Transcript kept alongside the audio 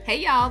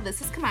Hey y'all,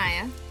 this is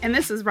Kamaya. And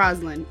this is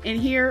Rosalind. And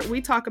here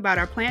we talk about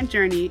our plant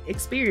journey,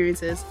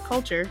 experiences,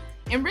 culture,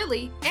 and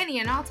really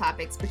any and all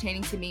topics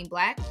pertaining to being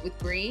Black with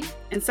green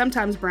and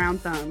sometimes brown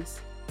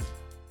thumbs.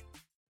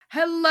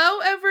 Hello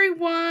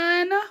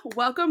everyone!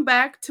 Welcome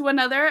back to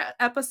another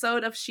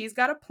episode of She's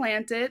Gotta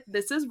Plant It.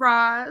 This is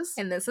Roz.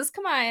 And this is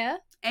Kamaya.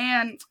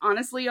 And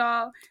honestly,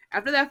 y'all,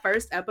 after that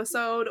first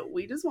episode,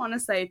 we just want to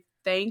say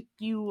thank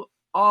you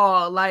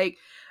all. Like,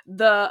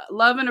 the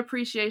love and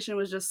appreciation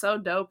was just so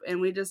dope,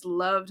 and we just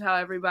loved how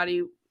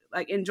everybody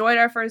enjoyed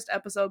our first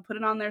episode, put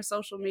it on their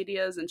social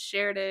medias and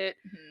shared it.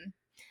 Mm-hmm.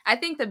 I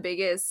think the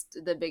biggest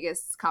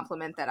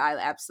compliment that I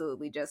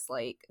absolutely just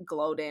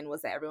glowed in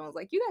was that everyone was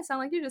like, you guys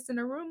sound like you're just in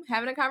a room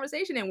having a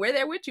conversation and we're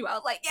there with you. I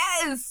was like,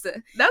 yes,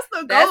 that's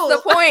the goal. That's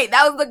the point.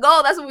 That was the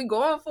goal. That's what we're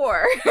going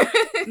for.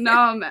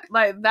 No,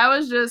 man, that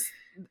was just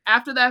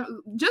after that,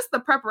 just the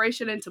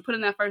preparation into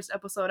putting that first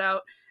episode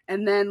out.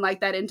 And then,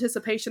 that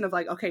anticipation of,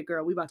 okay,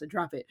 girl, we about to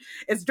drop it.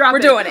 It's dropping. We're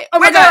doing it. Oh,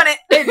 my God,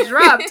 it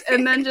dropped.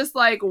 And then just,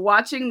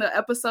 watching the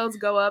episodes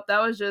go up, that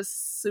was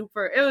just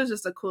super. It was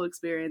just a cool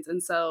experience.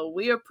 And so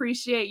we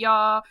appreciate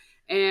y'all.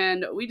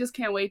 And we just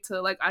can't wait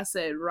to, like I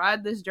said,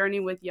 ride this journey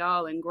with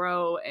y'all and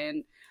grow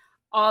and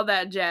all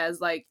that jazz.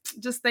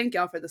 Just thank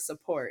y'all for the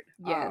support.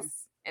 Yes.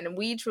 And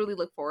we truly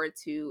look forward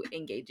to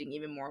engaging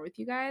even more with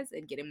you guys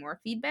and getting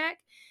more feedback.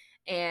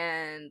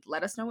 And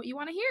let us know what you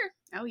want to hear.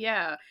 Oh,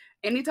 yeah.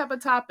 Any type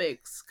of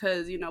topics,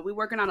 because, we're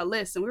working on a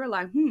list, and we were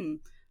like,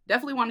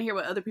 definitely want to hear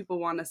what other people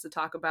want us to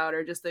talk about,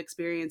 or just the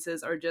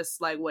experiences, or just,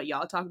 what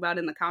y'all talk about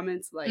in the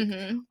comments,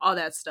 all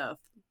that stuff.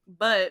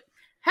 But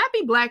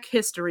happy Black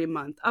History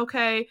Month,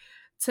 okay?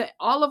 To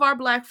all of our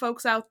Black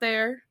folks out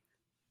there.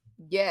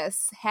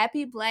 Yes,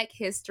 happy Black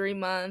History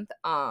Month.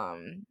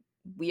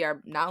 We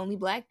are not only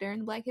Black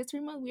during Black History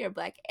Month, we are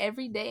Black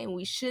every day, and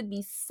we should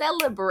be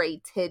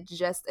celebrated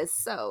just as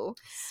so.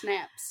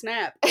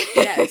 Snap.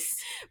 Yes.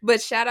 But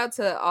shout out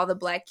to all the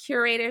Black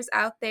curators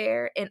out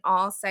there in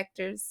all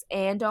sectors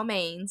and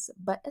domains,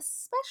 but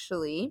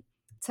especially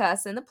to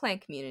us in the plant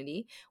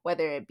community,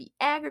 whether it be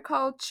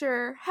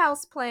agriculture,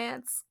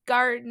 houseplants,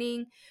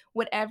 gardening,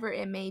 whatever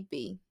it may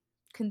be.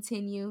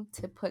 Continue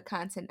to put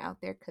content out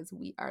there because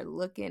we are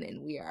looking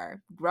and we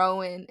are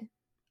growing.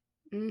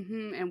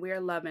 And we're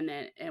loving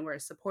it, and we're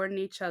supporting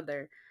each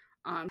other.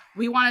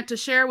 We wanted to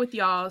share with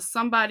y'all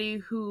somebody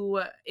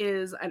who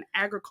is an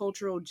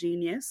agricultural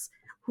genius,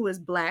 who is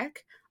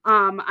Black.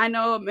 I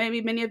know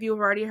maybe many of you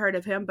have already heard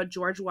of him, but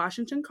George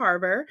Washington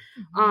Carver.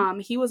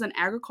 He was an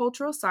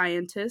agricultural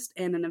scientist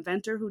and an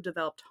inventor who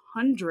developed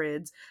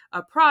hundreds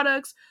of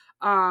products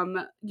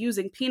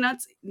using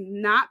peanuts,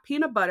 not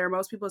peanut butter.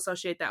 Most people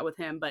associate that with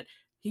him, but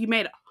he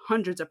made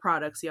hundreds of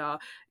products, y'all,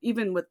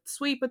 even with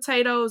sweet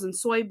potatoes and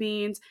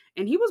soybeans.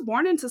 And he was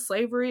born into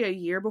slavery a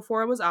year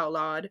before it was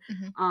outlawed.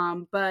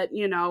 But,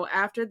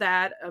 after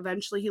that,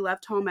 eventually he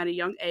left home at a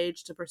young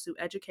age to pursue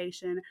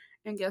education.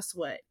 And guess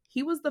what?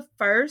 He was the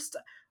first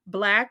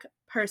Black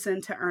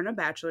person to earn a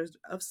bachelor's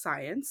of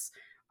science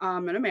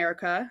in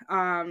America.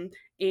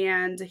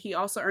 And he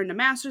also earned a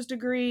master's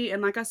degree.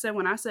 And like I said,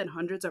 when I said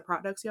hundreds of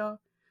products, y'all,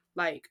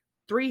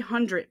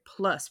 300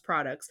 plus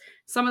products.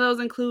 Some of those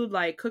include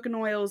cooking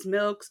oils,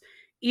 milks,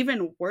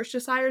 even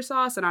Worcestershire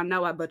sauce. And I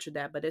know I butchered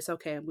that, but it's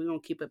okay. We're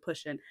going to keep it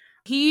pushing.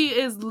 He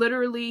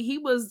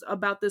was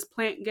about this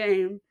plant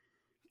game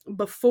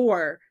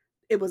before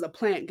it was a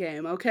plant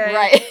game. Okay.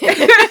 Right. He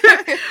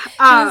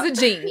was a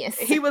genius.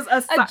 He was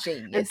a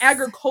genius, an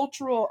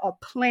agricultural,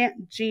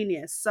 plant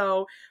genius.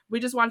 So we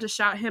just wanted to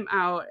shout him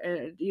out,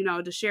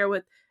 to share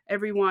with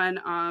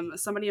everyone,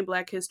 somebody in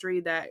Black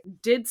history that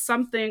did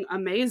something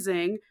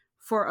amazing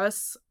for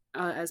us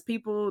as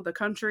people, the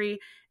country,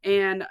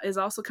 and is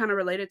also kind of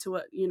related to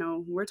what,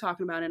 we're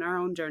talking about in our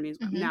own journeys.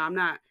 Now, I'm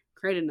not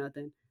creating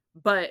nothing,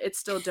 but it's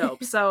still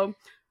dope. So,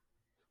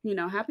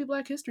 happy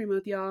Black History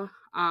Month, y'all.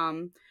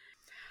 On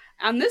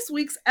this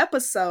week's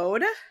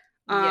episode,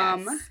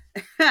 yes.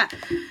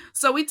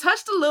 So we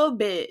touched a little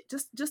bit,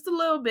 just a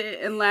little bit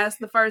in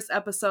the first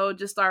episode,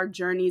 just our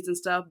journeys and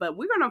stuff, but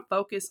we're going to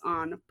focus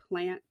on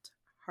plant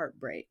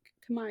heartbreak.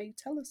 Kamai,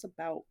 tell us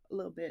about a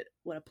little bit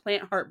what a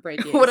plant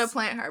heartbreak is. What a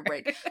plant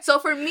heartbreak. So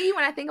for me,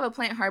 when I think of a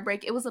plant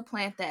heartbreak, it was a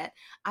plant that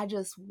I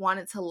just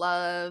wanted to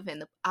love,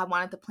 and I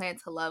wanted the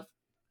plant to love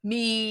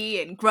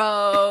me and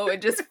grow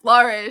and just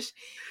flourish.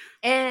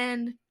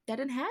 And that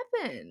didn't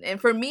happen.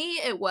 And for me,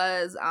 it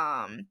was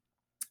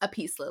a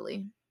peace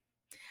lily.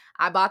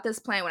 I bought this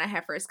plant when I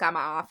had first got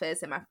my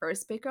office and my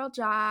first big girl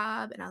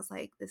job. And I was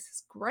like, this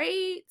is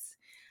great.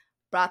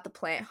 Brought the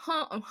plant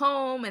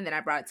home, and then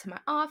I brought it to my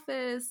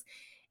office.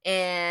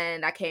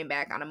 And I came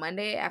back on a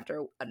Monday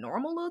after a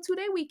normal little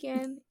 2-day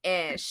weekend,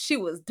 and she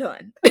was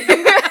done.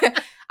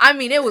 I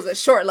mean, it was a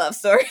short love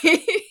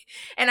story.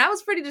 And I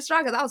was pretty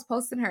distraught because I was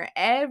posting her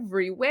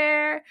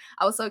everywhere.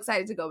 I was so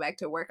excited to go back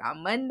to work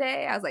on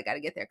Monday. I was like, got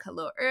to get there a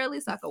little early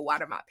so I could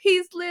water my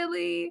peace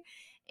lily.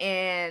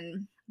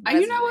 And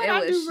you know what?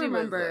 I do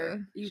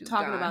remember you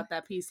talking about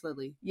that peace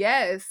lily.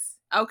 Yes.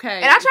 Okay.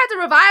 And I tried to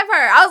revive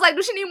her. I was like,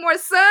 does she need more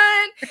sun?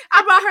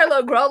 I brought her a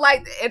little grow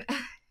light.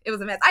 It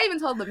was a mess. I even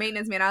told the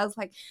maintenance man, I was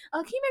like,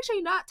 can you make sure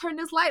you not turn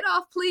this light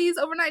off, please,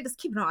 overnight? Just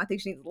keep it on. I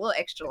think she needs a little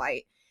extra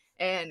light.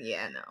 And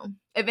yeah, no.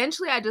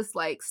 Eventually, I just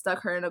like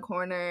stuck her in a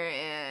corner,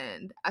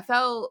 and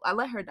I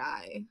let her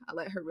die. I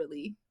let her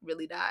really,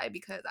 really die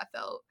because I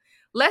felt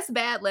less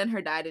bad letting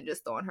her die than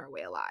just throwing her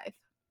away alive.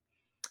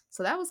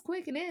 So that was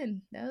quick and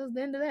in. That was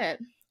the end of that.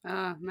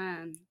 Oh,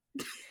 man.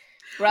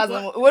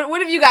 Rosalind,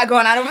 what have you got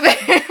going on over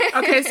there?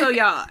 Okay, so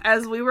y'all,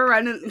 as we were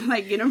running,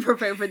 like getting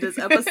prepared for this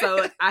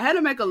episode, I had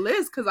to make a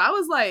list because I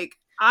was like,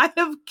 I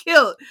have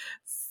killed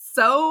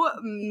so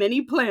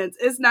many plants.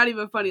 It's not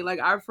even funny. Like,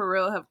 I for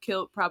real have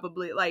killed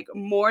probably like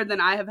more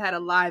than I have had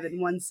alive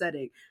in one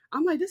setting.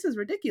 I'm like, this is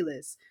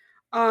ridiculous.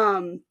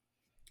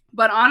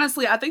 But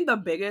honestly, I think the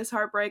biggest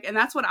heartbreak, and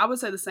that's what I would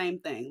say the same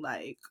thing,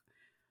 like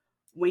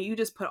when you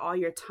just put all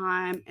your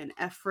time and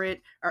effort,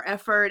 and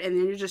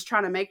then you're just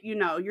trying to make,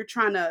 you're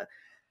trying to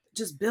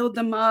just build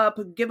them up,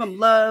 give them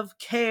love,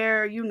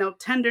 care,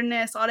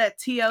 tenderness, all that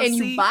TLC. And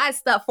you buy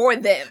stuff for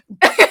them.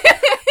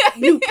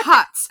 New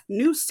pots,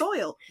 new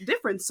soil,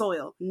 different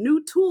soil,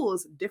 new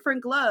tools,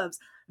 different gloves,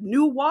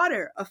 new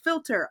water, a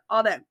filter,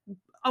 all that,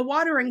 a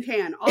watering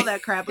can, all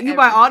that crap. And you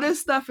buy all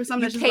this stuff for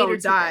something that's just gonna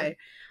die.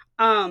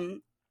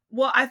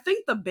 Well, I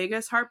think the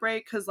biggest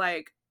heartbreak, because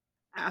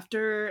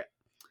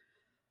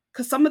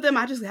some of them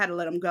I just had to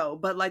let them go.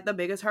 But like the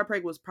biggest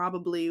heartbreak was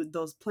probably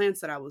those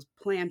plants that I was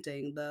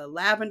planting. The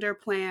lavender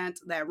plant,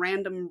 that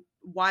random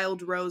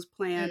wild rose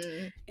plant,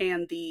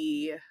 and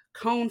the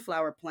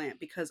coneflower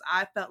plant, because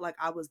I felt like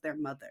I was their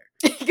mother.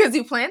 Because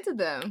you planted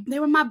them. They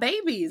were my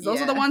babies.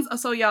 Those are the ones.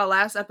 So y'all,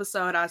 last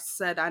episode I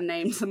said I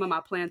named some of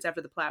my plants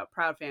after the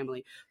Proud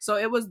family. So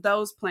it was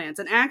those plants.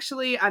 And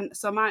actually,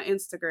 so my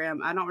Instagram,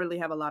 I don't really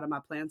have a lot of my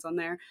plants on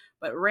there,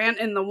 but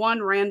in the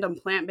one random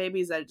plant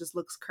babies that just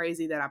looks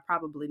crazy that I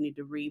probably need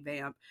to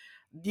revamp,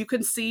 you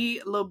can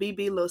see little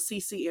BB, little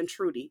CC, and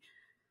Trudy.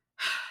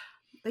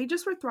 They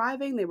just were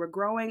thriving. They were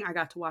growing. I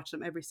got to watch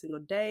them every single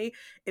day.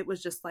 It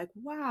was just like,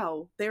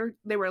 wow.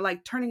 They were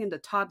like turning into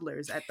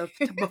toddlers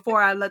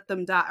before I let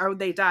them die, or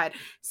they died.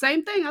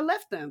 Same thing. I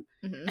left them.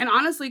 Mm-hmm. And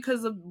honestly,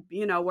 because of,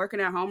 working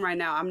at home right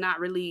now, I'm not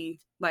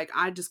really like,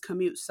 I just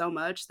commute so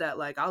much that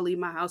like, I'll leave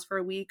my house for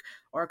a week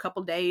or a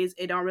couple days.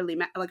 It don't really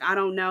matter. Like, I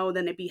don't know.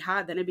 Then it'd be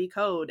hot. Then it'd be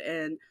cold.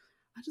 And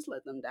I just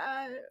let them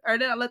die. Or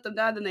then I let them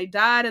die. Then they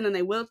died. And then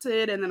they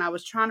wilted. And then I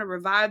was trying to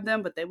revive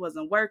them, but they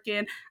wasn't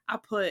working.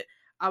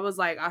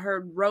 I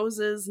heard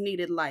roses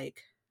needed,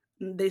 like,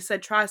 they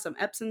said try some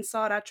Epsom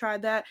salt. I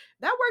tried that.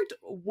 That worked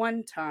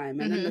one time,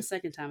 and then the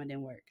second time it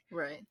didn't work.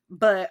 Right.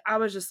 But I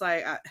was just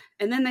like,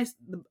 and then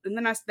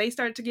they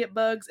started to get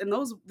bugs, and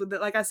those,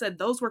 like I said,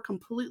 those were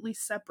completely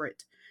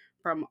separate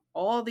from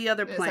all the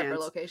other plants. Separate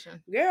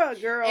location. Yeah,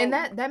 girl. And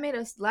that made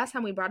us, last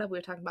time we brought up, we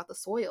were talking about the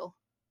soil.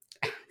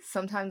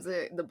 Sometimes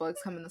the bugs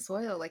come in the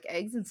soil, like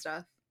eggs and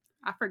stuff.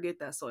 I forget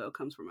that soil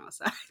comes from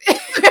outside.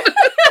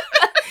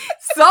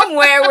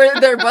 Somewhere where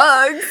there are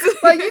bugs.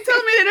 Like, you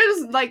tell me that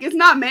it's like, it's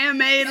not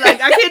man-made.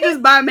 Like, I can't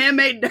just buy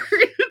man-made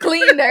dirt.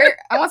 Clean dirt.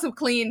 I want some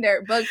clean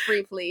dirt.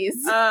 Bug-free,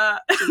 please.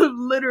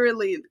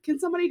 Literally. Can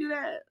somebody do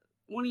that?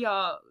 One of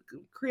y'all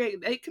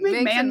they can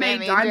make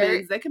man-made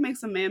diamonds. Dirt. They can make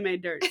some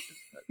man-made dirt.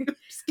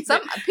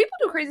 Some people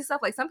do crazy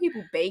stuff. Like, some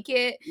people bake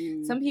it.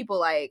 Some people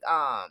like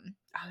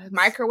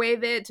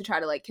microwave it to try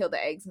to like kill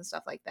the eggs and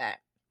stuff like that.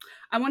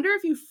 I wonder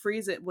if you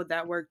freeze it, would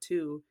that work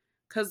too?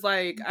 Because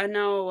like, I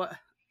know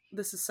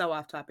this is so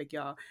off topic,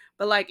 y'all,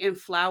 but like in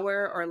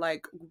flour or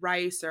like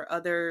rice or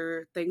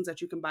other things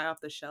that you can buy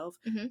off the shelf,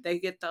 they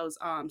get those,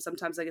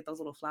 sometimes they get those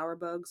little flour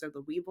bugs or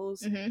the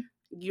weevils.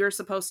 You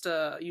should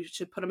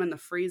put them in the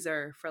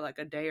freezer for like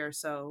a day or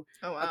so,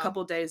 a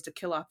couple days to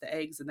kill off the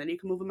eggs, and then you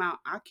can move them out.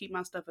 I keep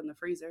my stuff in the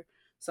freezer.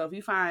 So if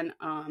you find,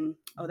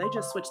 they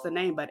just switched the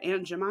name, but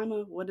Aunt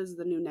Jemima, what is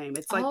the new name?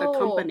 It's like the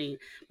company.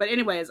 But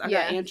anyways, I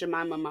got Aunt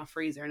Jemima in my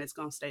freezer, and it's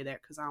going to stay there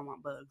because I don't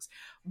want bugs.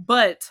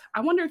 But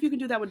I wonder if you can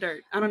do that with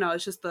dirt. I don't know.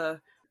 It's just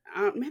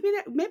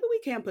maybe we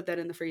can put that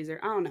in the freezer.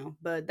 I don't know.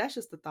 But that's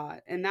just the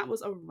thought. And that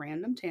was a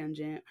random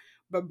tangent.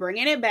 But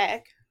bringing it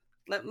back,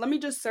 let me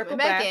just circle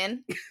back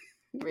in.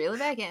 Reel it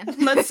back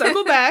in. Let's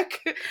circle back.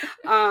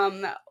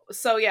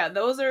 So yeah,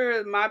 those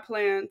are my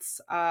plants.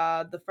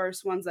 The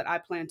first ones that I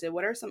planted.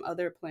 What are some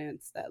other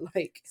plants that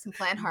like some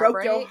plant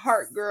broke your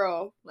heart,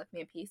 girl? Left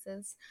me in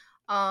pieces.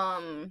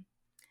 I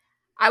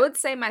would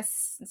say my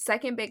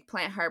second big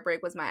plant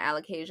heartbreak was my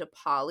Alocasia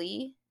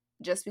Polly.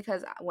 Just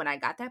because when I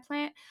got that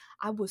plant,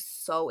 I was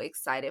so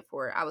excited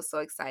for it. I was so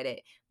excited.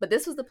 But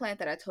this was the plant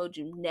that I told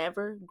you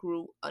never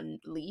grew a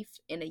leaf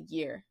in a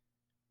year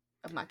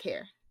of my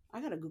care. I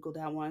gotta Google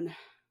that one.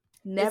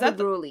 Never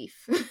grew a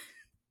leaf.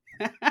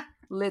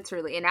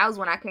 Literally. And that was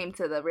when I came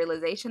to the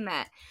realization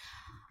that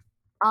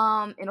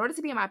in order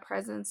to be in my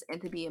presence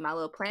and to be in my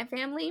little plant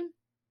family.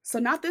 So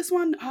not this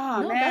one?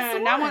 Oh, no,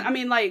 man. That one, I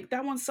mean, like,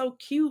 that one's so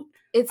cute.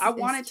 I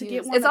wanted to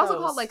get one It's also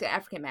called, like, the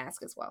African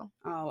mask as well.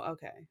 Oh,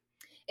 okay.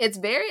 It's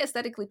very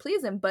aesthetically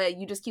pleasing, but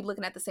you just keep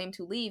looking at the same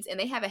two leaves. And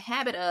they have a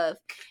habit of,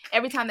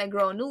 every time they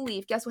grow a new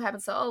leaf, guess what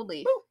happens to the old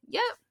leaf? Woo.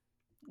 Yep.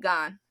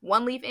 gone.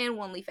 One leaf in,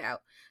 one leaf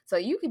out. So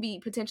you could be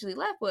potentially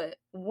left with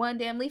one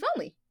damn leaf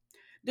only.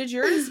 Did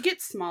yours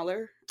get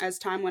smaller as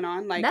time went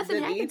on? Like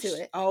nothing happened to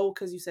it. Oh,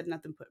 because you said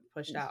nothing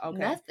pushed out. Okay,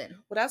 nothing.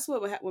 Well, that's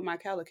what with my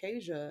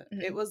calocasia.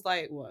 Mm-hmm. It was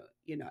like, well,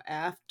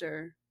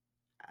 after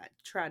I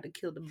tried to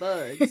kill the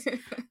bugs,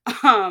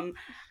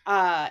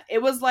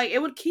 it was like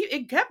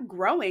it kept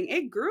growing.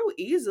 It grew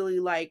easily,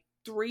 like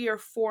 3 or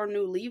 4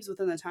 new leaves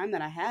within the time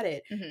that I had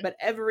it. Mm-hmm. But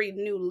every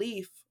new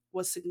leaf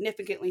was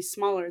significantly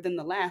smaller than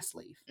the last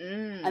leaf,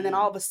 and then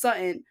all of a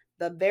sudden,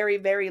 the very,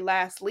 very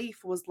last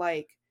leaf was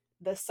like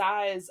the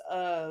size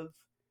of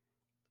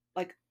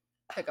like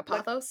a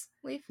pothos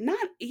leaf?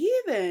 Not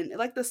even.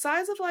 Like the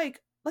size of like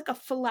a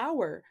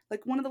flower.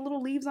 Like one of the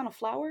little leaves on a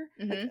flower.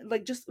 Mm-hmm.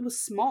 Like just it was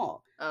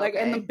small. Okay. Like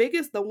and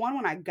the one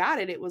when I got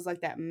it, it was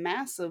like that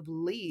massive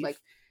leaf. Like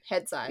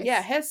head size.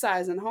 Yeah, head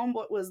size, and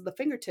homeboy was the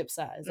fingertip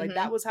size. Like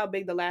that was how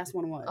big the last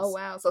one was. Oh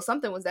wow. So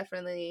something was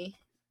definitely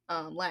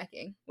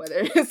lacking,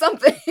 whether it's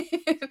something.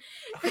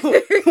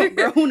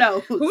 Girl, who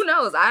knows? Who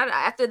knows?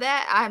 After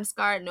that, I'm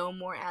scarred. No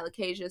more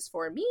alocasias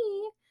for me.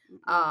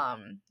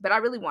 But I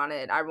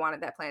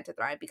wanted that plant to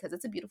thrive because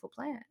it's a beautiful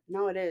plant.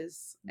 No, it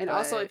is. And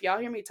also, if y'all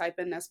hear me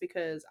typing, that's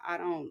because I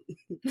don't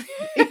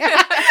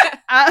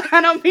I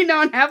don't be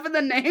knowing half of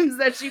the names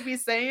that she be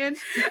saying.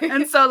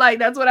 And so like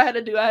that's what I had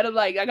to do. I had to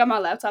I got my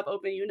laptop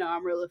open,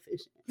 I'm real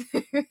efficient.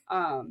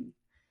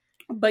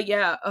 But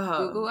yeah,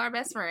 Google our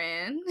best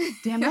friend.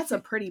 Damn, that's a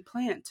pretty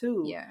plant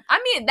too. Yeah,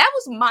 I mean that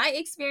was my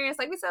experience.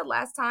 Like we said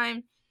last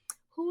time,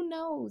 who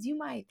knows? You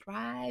might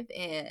thrive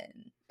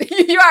in.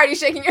 You're already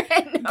shaking your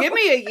head. No. Give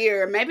me a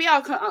year. Maybe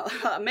I'll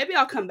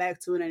come back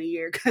to it in a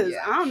year because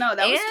I don't know.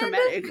 That was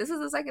traumatic. This is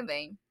the second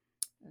thing.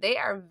 They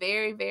are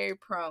very, very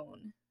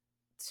prone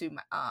to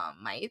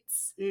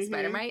mites,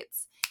 spider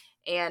mites,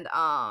 and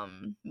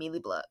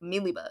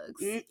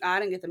mealybugs. I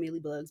didn't get the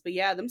mealybugs, but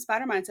yeah, them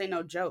spider mites ain't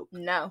no joke.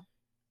 No.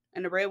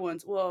 And the red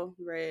ones,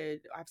 red,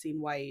 I've seen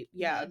white.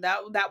 Yeah,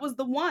 that was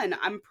the one.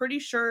 I'm pretty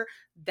sure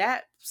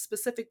that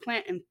specific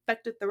plant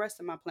infected the rest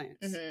of my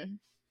plants. Mm-hmm.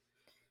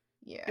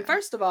 Yeah. And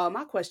first of all,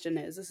 my question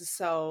is,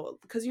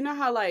 because you know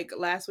how like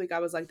last week I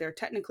was like, they're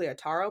technically a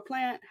taro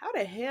plant. How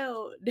the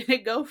hell did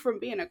it go from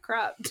being a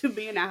crop to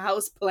being a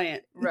house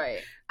plant?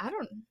 Right. How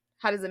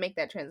does it make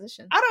that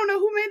transition? I don't know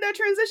who made that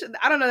transition.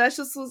 I don't know. That's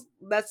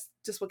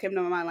just what came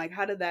to my mind. Like,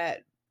 how did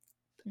that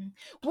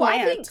Well,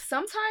 I think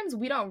sometimes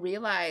we don't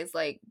realize,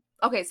 like,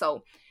 okay,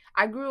 so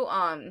I grew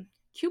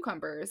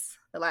cucumbers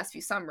the last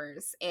few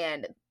summers,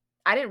 and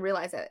I didn't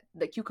realize that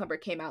the cucumber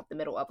came out the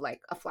middle of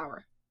like a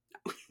flower.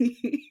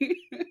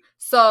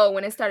 So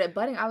when it started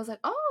budding, I was like,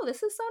 oh,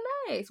 this is so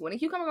nice. When a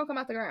cucumber gonna come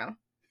out the ground?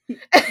 And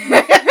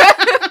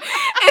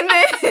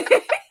then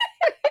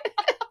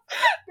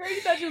girl,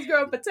 you thought you was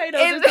growing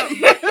potatoes or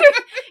something.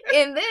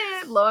 And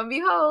then lo and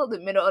behold, the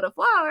middle of the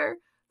flower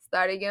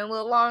started getting a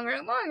little longer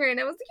and longer, and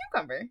it was the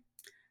cucumber.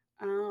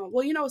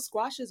 Well,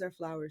 squashes are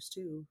flowers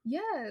too.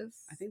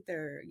 Yes. I think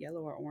they're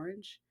yellow or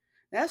orange.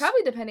 That's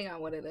probably depending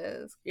on what it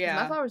is. Yeah.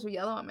 My flowers were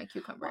yellow on my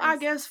cucumbers. Well, I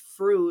guess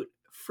fruit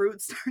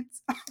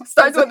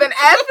starts with an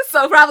F,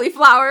 so probably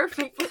flower.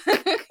 Well,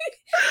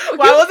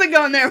 I wasn't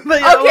going there,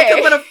 but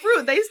but a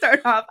fruit, they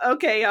start off.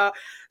 Okay, y'all.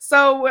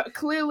 So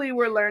clearly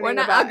we're learning we're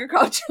not about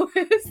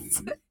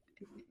agriculturalists.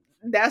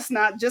 That's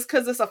not just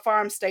because it's a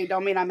farm state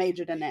don't mean I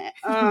majored in that.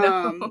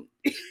 No.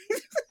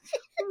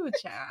 Ooh,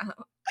 child.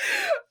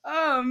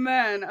 Oh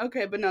man.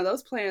 Okay, but no,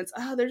 those plants,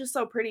 they're just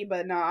so pretty,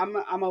 but no,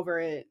 I'm over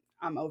it.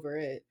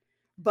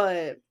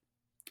 But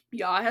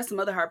y'all, I had some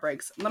other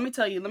heartbreaks. Let me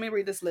tell you, let me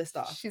read this list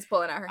off. She's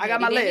pulling out her I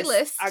got my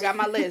list. I got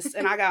my list.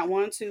 And I got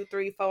 1, 2,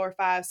 3, 4,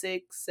 5,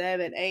 6,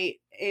 7,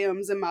 8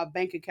 M's in my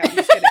bank account.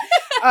 Just kidding.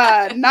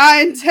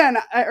 9, 10,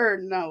 or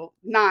no,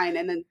 9,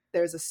 and then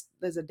there's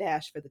a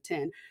dash for the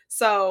 10.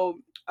 So,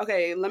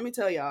 okay, let me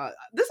tell y'all.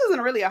 This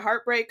isn't really a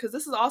heartbreak because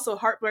this is also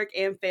heartbreak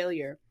and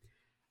failure.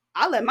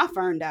 I let my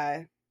fern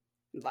die.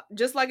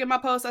 Just like in my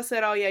post, I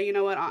said, oh yeah, you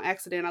know what? On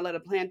accident, I let a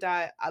plant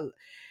die.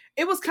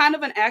 It was kind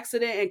of an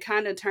accident and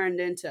kind of turned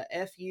into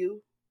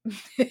FU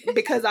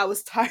because I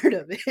was tired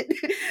of it.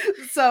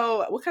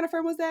 So what kind of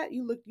fern was that?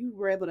 You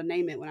were able to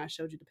name it when I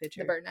showed you the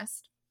picture. The bird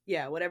nest.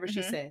 Yeah, whatever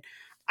she said.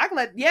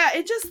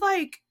 It just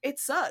like, it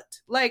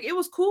sucked. Like it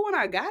was cool when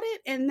I got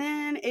it. And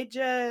then it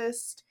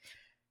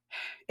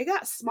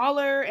got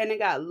smaller and it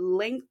got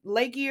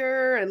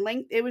leggier and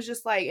length. It was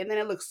just like, and then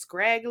it looked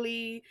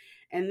scraggly.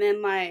 And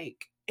then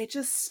like, it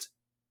just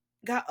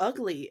got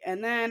ugly,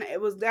 and then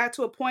it got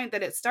to a point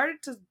that it started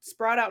to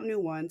sprout out new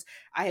ones.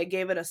 I had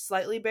gave it a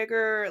slightly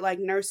bigger like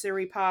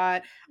nursery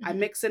pot. I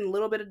mixed in a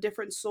little bit of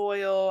different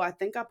soil. I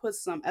think I put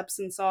some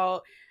Epsom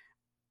salt.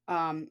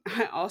 I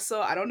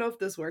don't know if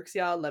this works,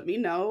 y'all. Let me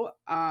know.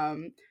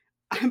 I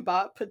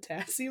bought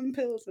potassium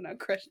pills and I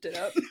crushed it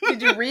up.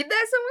 Did you read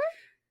that somewhere?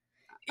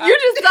 You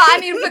just thought I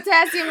need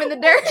potassium in the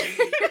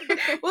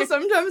dirt. Well,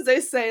 sometimes they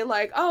say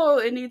like, "Oh,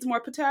 it needs more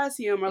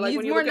potassium," or like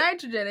when you more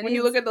nitrogen. When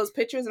you look at those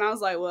pictures, and I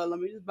was like, "Well, let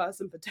me just buy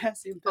some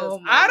potassium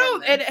pills."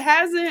 It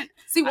hasn't.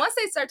 See, once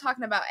they start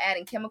talking about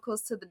adding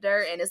chemicals to the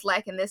dirt and it's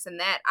lacking this and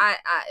that,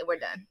 we're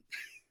done.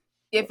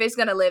 If it's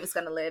gonna live, it's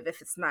gonna live.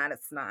 If it's not,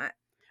 it's not.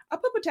 I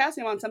put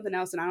potassium on something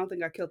else, and I don't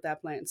think I killed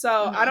that plant.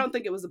 So I don't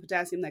think it was the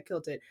potassium that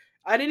killed it.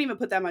 I didn't even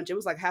put that much. It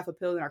was like half a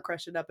pill, and I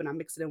crushed it up and I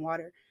mixed it in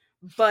water.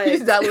 But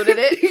you diluted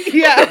it.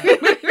 Yeah.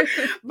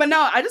 But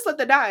no, I just let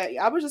that die.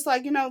 I was just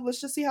like,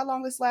 let's just see how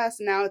long this lasts.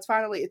 And now it's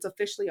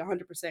officially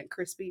 100%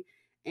 crispy,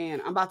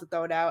 and I'm about to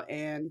throw it out.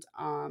 And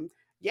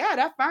yeah,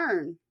 that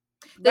fern.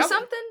 There's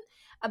something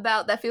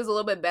about that feels a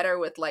little bit better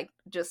with like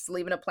just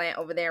leaving a plant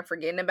over there and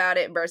forgetting about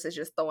it versus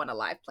just throwing a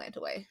live plant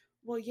away.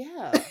 Well,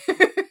 yeah.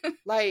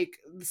 Like,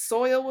 the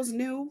soil was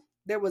new.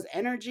 There was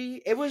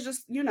energy. It was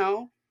just,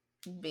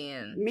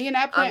 being me and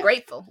that plant,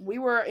 ungrateful. We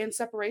were in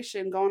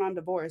separation going on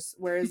divorce.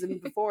 Whereas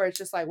before, it's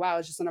just like, wow,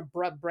 it's just an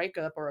abrupt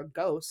breakup or a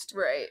ghost.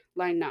 Right.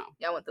 Like, no.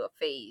 Y'all went through a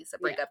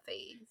breakup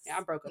phase. Yeah,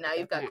 I broke up. Now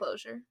you've got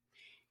closure.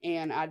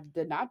 And I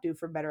did not do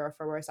for better or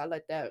for worse. I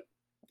let that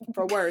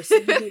for worse.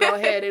 You can go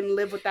ahead and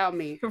live without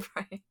me.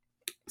 Right.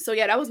 So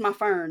yeah, that was my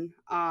fern.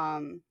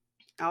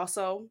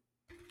 Also,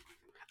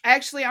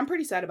 actually, I'm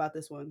pretty sad about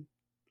this one.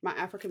 My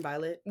African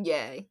violet.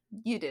 Yeah,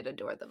 you did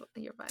adore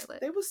your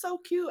violet. They were so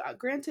cute.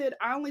 Granted,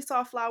 I only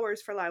saw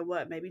flowers for like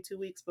maybe 2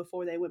 weeks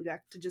before they went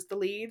back to just the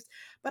leaves.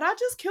 But I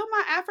just killed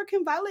my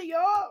African violet,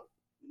 y'all.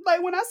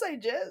 Like, when I say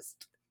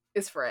just,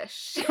 it's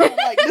fresh.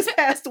 Like this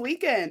past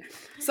weekend.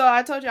 So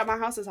I told y'all my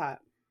house is hot.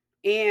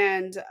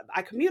 And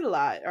I commute a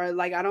lot, or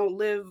like I don't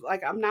live,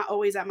 like I'm not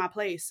always at my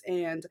place.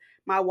 And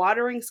my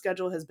watering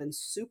schedule has been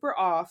super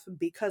off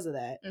because of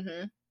that.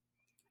 Mm-hmm.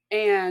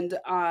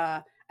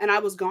 And I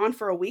was gone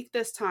for a week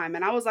this time.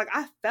 And I was like,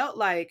 I felt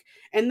like,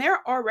 and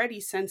they're already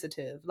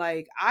sensitive.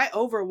 Like, I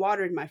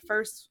overwatered my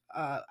first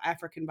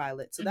African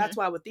violet. So that's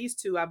why with these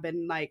two, I've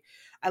been like,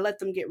 I let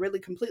them get really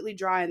completely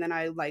dry and then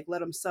I like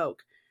let them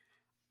soak.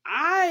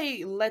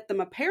 I let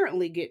them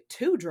apparently get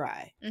too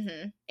dry.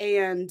 Mm-hmm.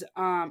 And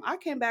I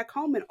came back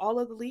home and all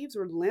of the leaves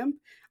were limp.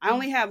 I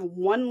only have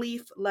one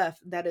leaf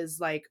left that is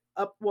like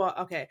up. Well,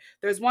 okay.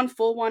 There's one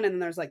full one and then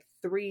there's like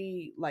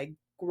 3 like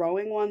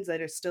growing ones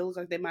that are still look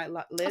like they might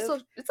live. So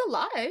it's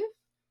alive.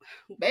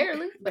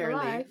 Barely.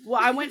 Alive.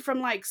 Well, I went from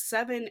like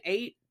 7,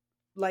 8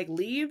 like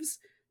leaves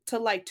to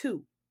like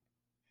 2.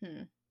 I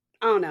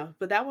don't know.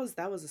 But that was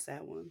a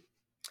sad one.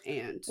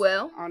 And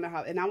well, I don't know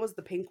how. And that was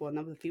the pink one.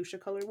 That was the fuchsia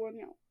colored one.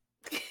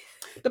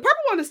 The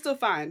purple one is still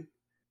fine.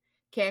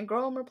 Can't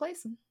grow them,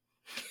 replace them.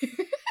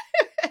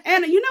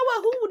 And you know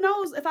what? Who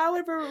knows if I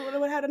ever would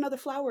have had another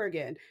flower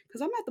again?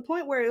 Because I'm at the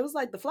point where it was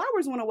like the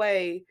flowers went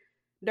away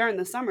during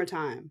the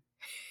summertime.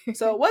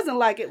 So it wasn't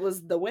like it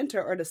was the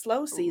winter or the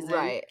slow season.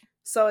 Right.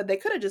 So they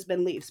could have just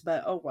been leaves.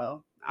 But oh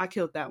well. I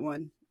killed that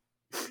one.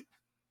 And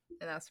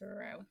that's where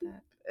we're at with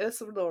that.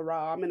 It's a little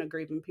raw. I'm in a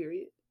grieving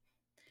period.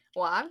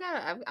 Well,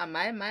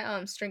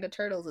 my string of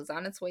turtles is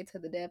on its way to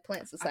the Dead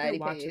Plant Society I've been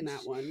watching page.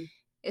 that one.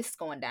 It's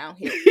going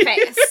downhill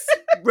fast,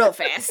 real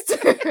fast.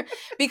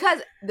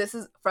 Because this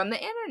is from the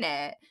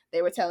internet.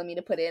 They were telling me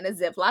to put it in a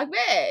Ziploc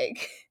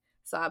bag.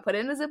 So I put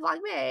it in a Ziploc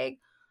bag,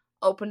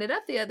 opened it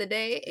up the other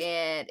day,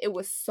 and it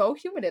was so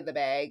humid in the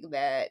bag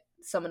that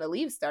some of the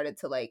leaves started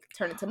to like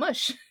turn into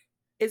mush.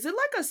 Is it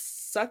like a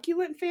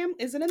succulent family?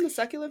 Is it in the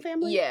succulent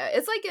family? Yeah,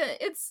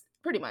 it's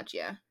pretty much,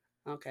 yeah.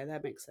 Okay,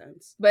 that makes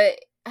sense. But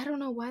I don't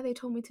know why they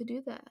told me to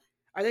do that.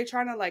 Are they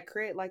trying to like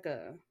create like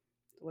a,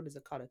 what is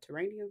it called, a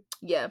terrarium?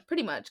 Yeah,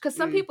 pretty much. Because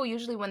some people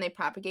usually when they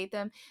propagate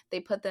them, they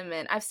put them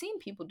in. I've seen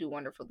people do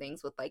wonderful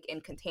things with like in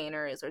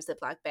containers or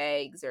Ziploc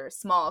bags or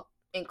small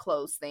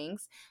enclosed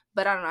things.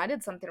 But I don't know. I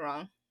did something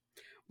wrong.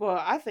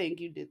 Well, I think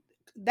you did.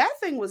 That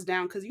thing was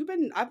down because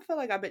I feel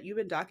like I bet you've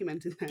been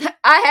documenting that.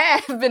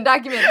 I have been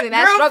documenting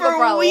that struggle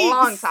for a weeks.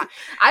 long time.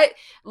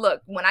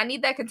 Look, when I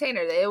need that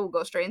container, it will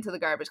go straight into the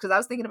garbage. Because I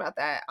was thinking about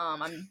that.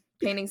 I'm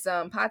painting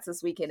some pots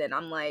this weekend, and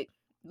I'm like,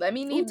 let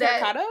me need that.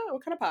 Terracotta?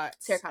 What kind of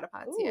pots? Terracotta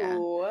pots, Ooh.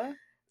 yeah.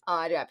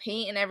 I got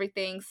paint and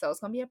everything, so it's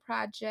gonna be a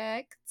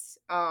project.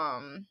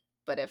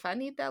 But if I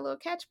need that little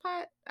catch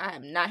pot, I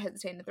am not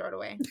hesitating to throw it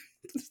away.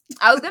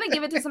 I was gonna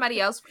give it to somebody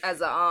else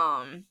as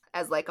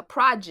like a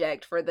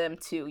project for them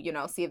to,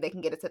 see if they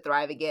can get it to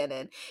thrive again.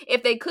 And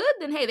if they could,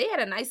 then hey, they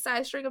had a nice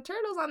size string of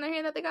turtles on their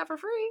hand that they got for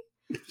free.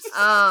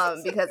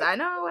 Because I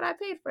know what I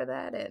paid for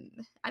that, and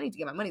I need to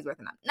get my money's worth,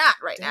 and I'm not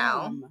right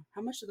now.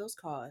 How much do those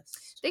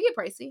cost? They get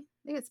pricey.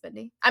 They get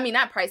spendy. I mean,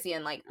 not pricey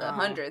in like the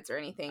hundreds or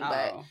anything,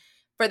 but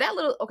for that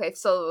little. Okay,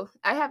 so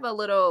I have a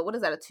little. What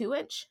is that? A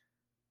 2-inch?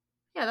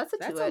 Yeah, that's a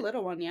 2-inch. That's a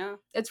little one, yeah.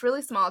 It's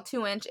really small,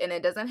 2-inch, and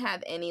it doesn't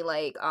have any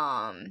like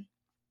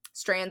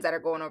strands that are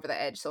going over the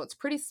edge, so it's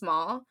pretty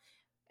small.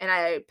 And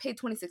I paid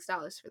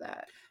 $26 for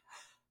that.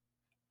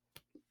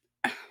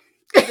 I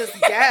just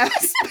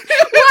gasped.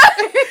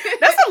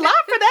 That's a lot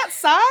for that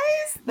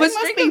size. They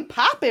must be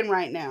popping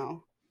right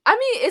now. I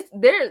mean,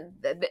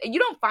 you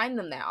don't find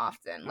them that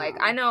often. Like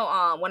I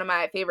know, one of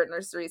my favorite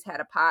nurseries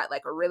had a pot,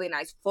 like a really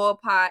nice full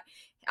pot,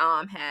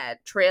 had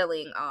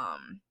trailing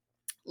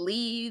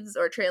leaves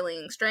or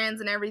trailing strands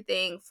and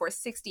everything for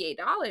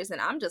 $68, and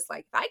I'm just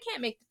like, if I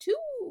can't make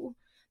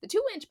The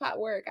 2-inch pot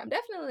work. I'm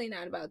definitely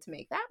not about to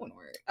make that one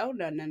work. Oh,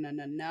 no.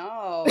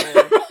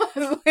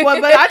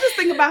 Well, but I just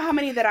think about how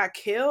many that I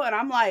kill, and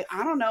I'm like,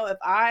 I don't know if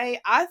I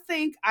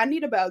think I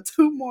need about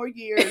 2 more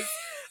years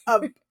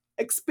of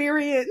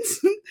experience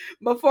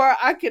before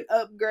I can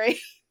upgrade.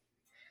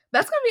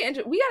 That's gonna be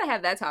interesting. We gotta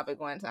have that topic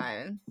one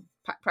time.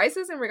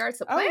 Prices in regards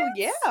to plants. Oh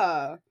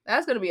yeah,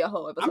 that's gonna be a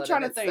whole episode. I'm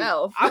trying to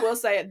itself. think. I will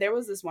say there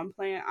was this one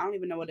plant. I don't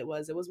even know what it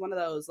was. It was one of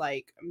those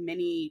like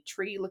mini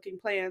tree looking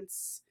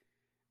plants.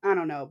 I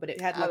don't know, but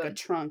it had like a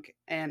trunk,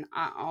 and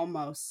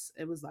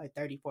it was like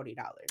 $30-$40.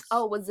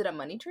 Oh, was it a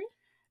money tree?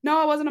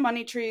 No, it wasn't a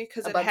money tree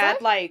because it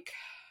had like,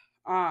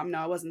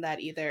 no, it wasn't that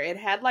either. It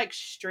had like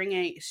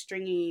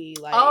stringy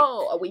like.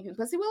 Oh, a weeping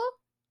pussy willow.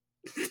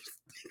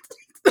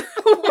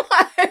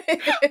 What?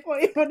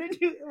 Wait,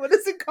 what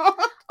is it called?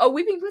 A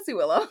weeping pussy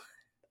willow.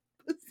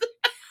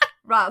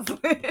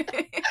 Rosalind.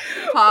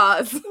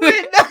 Pause.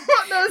 Wait,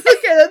 no, it's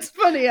okay. That's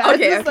funny.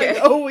 Okay.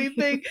 Like,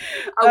 weeping.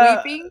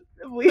 Weeping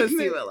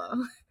pussy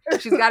willow.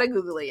 She's got to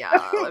Google it,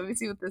 y'all. Let me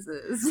see what this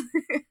is.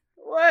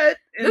 What?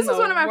 This was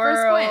one of my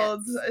first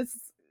plants.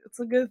 It's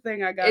a good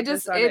thing I got it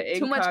just, this on it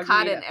too much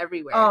cotton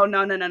everywhere. Oh,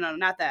 no,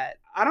 not that.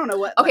 I don't know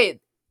what. Okay,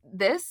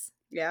 this?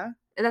 Yeah.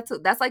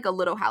 That's like a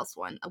Little House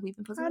one. A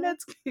weeping pussy willow?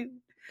 That's cute.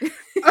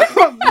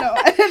 Oh, no,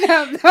 I didn't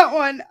have that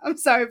one. I'm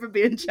sorry for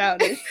being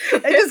childish.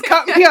 It just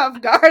caught me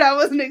off guard. I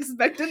wasn't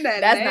expecting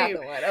that. That's name.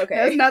 not the one. Okay.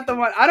 That's not the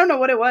one. I don't know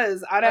what it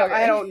was. I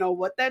don't know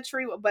what that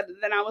tree was, but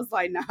then I was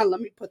like, nah, let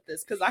me put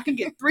this because I can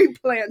get 3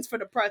 plants for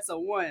the price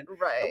of one.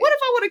 Right. What if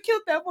I would have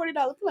killed that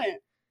 $40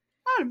 plant?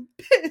 I'm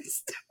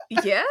pissed.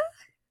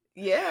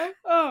 Yeah.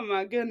 Oh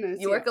my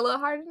goodness. You work a little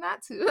harder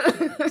not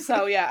to.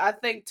 So yeah, I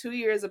think 2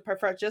 years of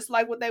just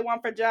like what they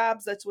want for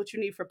jobs, that's what you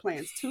need for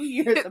plants. 2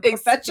 years of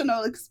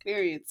professional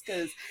experience.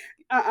 Because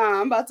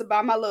I'm about to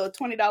buy my little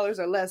 $20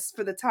 or less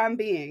for the time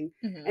being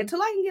until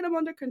I can get them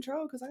under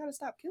control. Because I gotta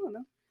stop killing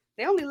them.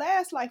 They only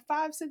last like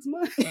 5-6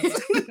 months.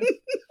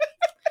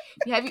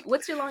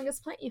 What's your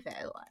longest plant you've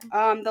had?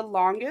 The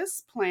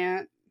longest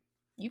plant.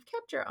 You've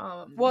kept your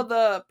Well,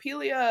 the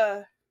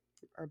Pilea.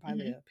 Or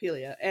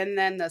Pilea, and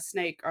then the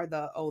snake are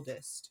the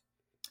oldest.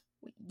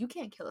 You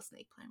can't kill a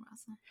snake plant,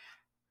 Rosa.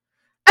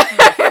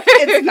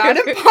 It's not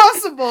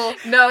impossible.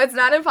 No, it's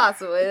not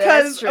impossible.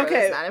 That's true.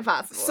 Okay, it's not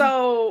impossible.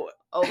 So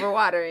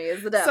overwatering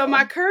is the devil. So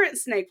my current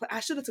snake plant, I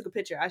should have took a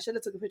picture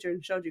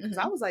and showed you because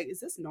I was like, is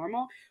this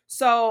normal?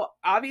 So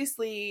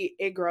obviously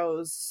it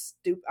grows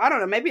stupid. I don't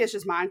know. Maybe it's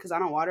just mine because I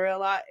don't water it a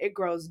lot. It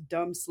grows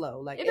dumb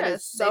slow. Like it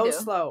is so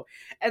slow.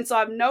 And so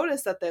I've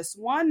noticed that this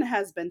one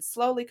has been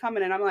slowly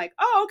coming and I'm like,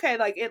 oh, okay.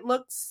 Like it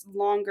looks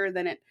longer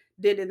than it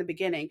did in the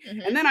beginning.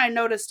 And then I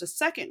noticed a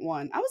second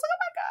one. I was like,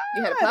 oh my God.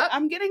 You had a pup?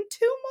 I'm getting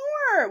 2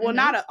 more. Well,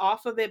 not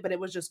off of it, but it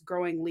was just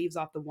growing leaves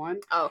off the one.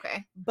 Oh,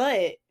 okay.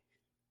 But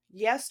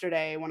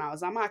yesterday when I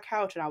was on my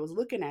couch and I was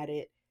looking at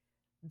it,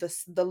 the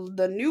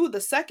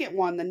second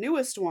one, the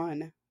newest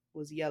one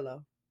was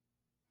yellow.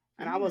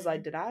 And I was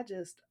like, did I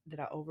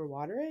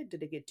overwater it?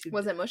 Did it get too...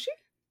 Was it mushy?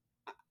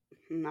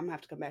 I'm gonna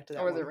have to come back to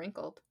that. Or was it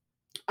wrinkled?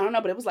 I don't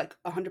know, but it was like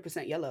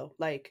 100% yellow.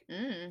 Like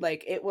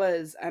it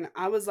was, and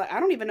I was like, I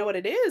don't even know what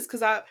it is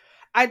because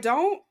I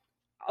don't,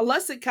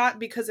 unless it caught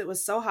because it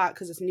was so hot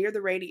because it's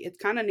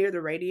kind of near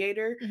the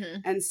radiator.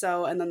 And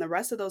then the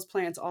rest of those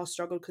plants all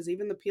struggled because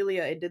even the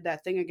Pilea, it did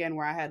that thing again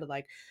where I had to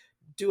like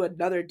do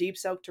another deep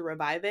soak to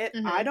revive it.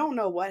 I don't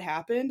know what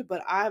happened,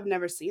 but I've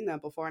never seen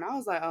that before. And I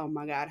was like, oh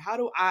my God, how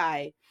do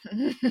I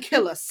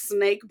kill a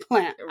snake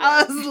plant?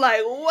 Right. I was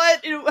like,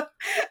 what?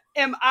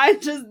 Am I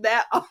just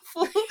that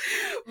awful?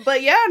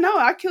 But yeah, no,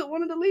 I killed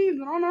one of the leaves.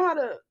 I don't know how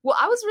to. Well,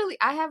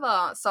 I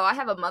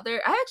have a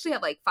mother. I actually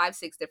have like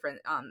 5-6 different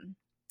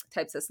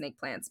types of snake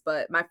plants,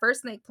 but my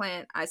first snake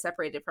plant I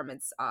separated from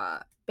its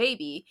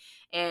baby,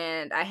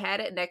 and I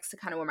had it next to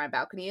kind of where my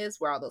balcony is,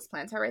 where all those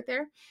plants are right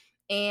there.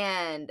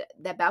 And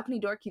that balcony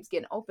door keeps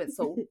getting open,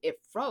 so it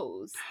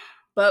froze.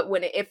 But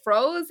when it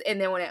froze, and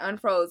then when it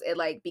unfroze, it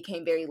like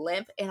became very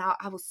limp, and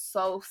I was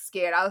so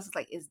scared. I was just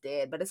like, it's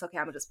dead, but it's okay.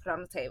 I'm gonna just put it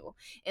on the table.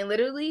 And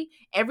literally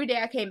every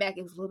day I came back,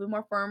 it was a little bit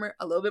more firmer,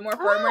 and it's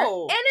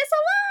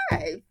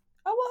alive.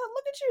 Oh well,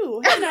 look at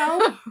you. You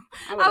know,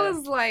 I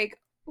was like,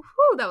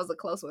 whew, that was a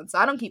close one. So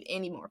I don't keep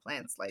any more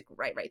plants like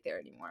right there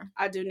anymore.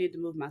 I do need to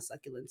move my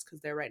succulents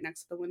because they're right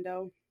next to the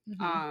window.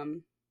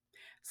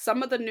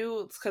 Some of the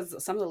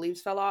because some of the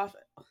leaves fell off.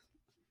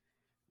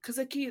 Because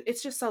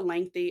it's just so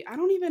lengthy. I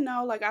don't even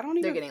know. Like,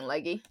 they're getting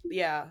leggy.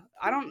 Yeah.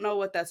 I don't know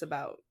what that's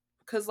about.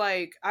 Because,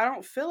 like,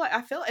 I feel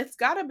it's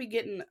got to be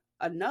getting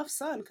enough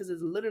sun because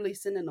it's literally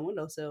sitting in the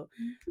windowsill.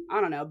 I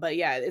don't know. But,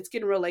 yeah, it's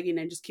getting real leggy and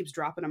it just keeps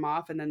dropping them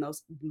off. And then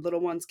those little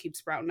ones keep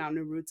sprouting out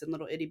new roots and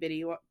little itty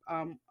bitty,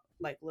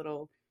 like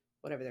little,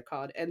 whatever they're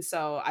called. And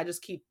so I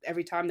just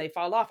every time they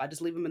fall off, I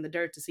just leave them in the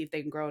dirt to see if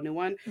they can grow a new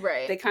one.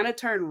 Right. They kind of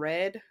turn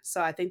red.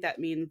 So I think that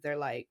means they're,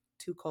 like,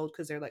 too cold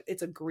because they're, like,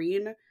 it's a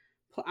green.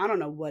 I don't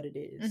know what it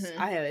is.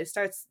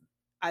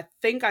 I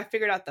think I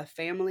figured out the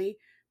family,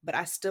 but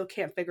I still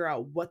can't figure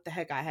out what the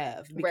heck I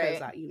have because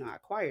I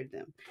acquired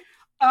them.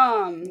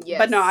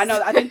 But no,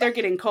 I think they're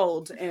getting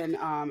cold and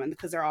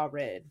because they're all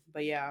red.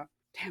 But yeah,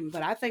 damn.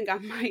 But I think I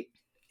might.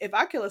 If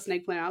I kill a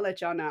snake plant, I'll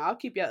let y'all know. I'll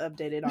keep y'all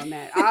updated on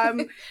that.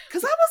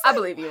 Because I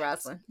believe you,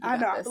 Rosalind. I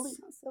know. I believe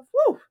myself.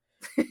 Woo,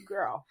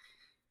 girl.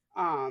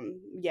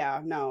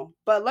 Yeah, no.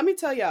 But let me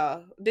tell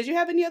y'all. Did you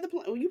have any other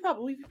plants? Well, you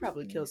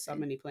probably killed so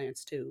many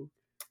plants too.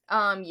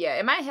 Yeah.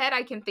 In my head,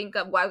 I can think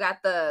of. Well, I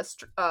got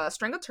the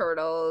string of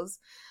turtles,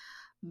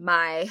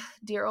 my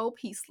dear old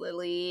peace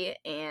lily,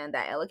 and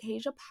that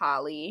Alocasia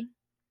poly.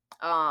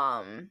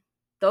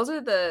 Those are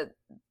the.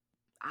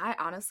 I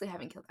honestly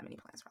haven't killed that many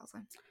plants,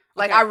 Rosalind.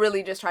 Like, okay. I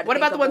really just tried to. What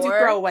about the ones you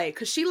throw away?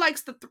 Because she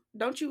likes the.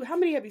 Don't you? How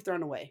many have you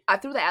thrown away? I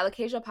threw the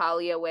Alocasia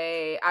poly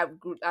away. I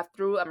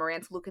threw a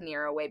Maranta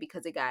leucanera away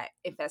because it got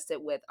infested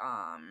with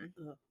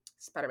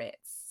spider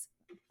mites.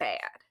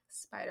 Bad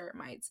spider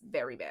mites,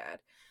 very bad.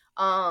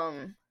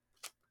 I'm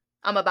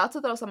about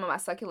to throw some of my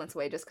succulents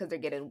away just because they're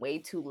getting way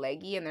too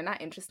leggy and they're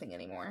not interesting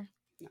anymore.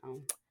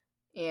 No.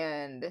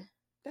 And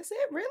that's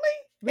it, really?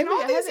 In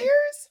all these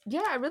years?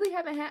 Yeah, I really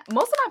haven't had.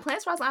 Most of my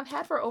plants, Rosalind, I've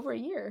had for over a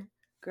year.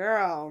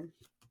 Girl.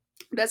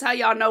 That's how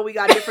y'all know we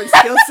got different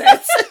skill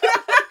sets.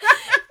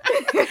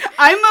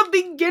 I'm a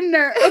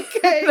beginner,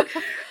 okay?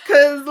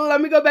 Because let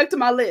me go back to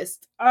my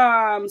list.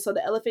 So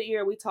the elephant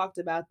ear, we talked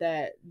about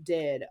that,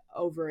 dead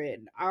over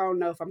it. I don't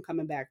know if I'm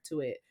coming back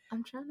to it.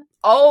 I'm trying to.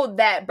 Oh,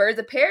 that birds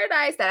of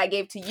paradise that I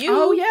gave to you.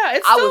 Oh yeah,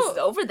 I was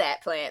over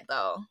that plant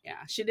though.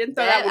 Yeah, she didn't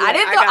throw that one. I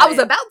didn't. I was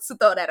about to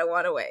throw that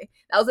one away.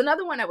 That was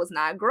another one that was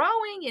not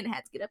growing and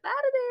had to get up out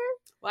of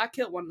there. Well, I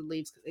killed one of the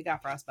leaves because it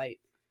got frostbite.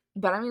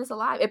 But I mean, it's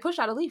alive. It pushed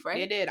out a leaf,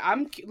 right? It did.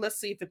 Let's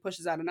see if it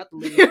pushes out another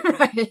leaf.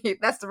 Right.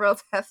 That's the real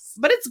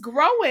test. But it's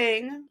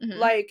growing. Mm-hmm.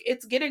 Like,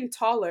 it's getting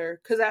taller.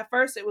 Because at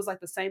first it was like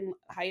the same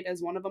height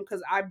as one of them.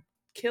 Because I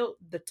killed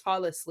the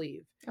tallest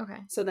leaf. Okay.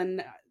 So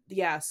then,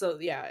 yeah. So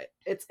yeah,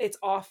 it's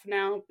off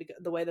now because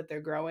the way that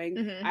they're growing.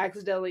 Mm-hmm. I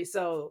accidentally,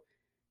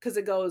 because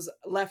it goes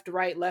left,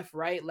 right, left,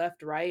 right,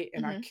 left, right.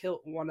 And I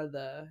killed one of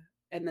the.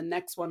 And the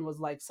next one was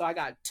like, so I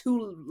got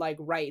two like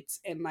rights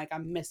and like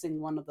I'm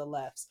missing one of the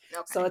lefts.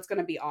 Okay. So it's going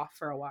to be off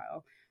for a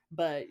while.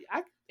 But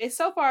it's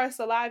so far it's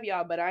alive,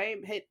 y'all, but I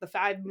ain't hit the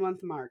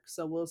 5-month mark.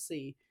 So we'll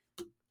see.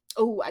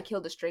 Oh, I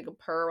killed a string of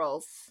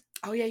pearls.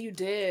 Oh, yeah, you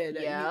did.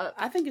 Yeah.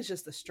 I think it's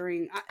just the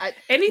string.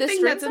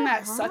 Anything that's in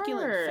that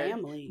succulent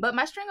family. But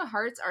my string of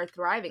hearts are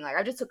thriving. Like,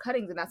 I just took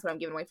cuttings and that's what I'm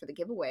giving away for the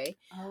giveaway.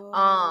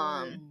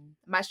 Oh.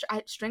 My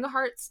string of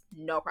hearts,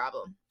 no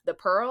problem. The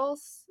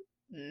pearls,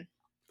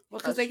 Well,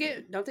 because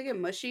don't they get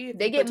mushy?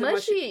 They get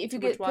mushy if you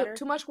put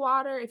too much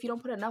water. If you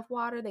don't put enough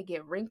water, they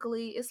get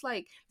wrinkly. It's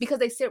like, because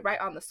they sit right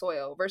on the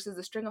soil versus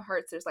the string of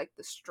hearts. There's like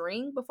the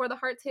string before the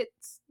hearts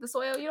hits the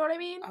soil. You know what I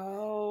mean?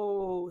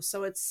 Oh,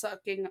 so it's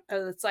sucking.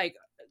 It's like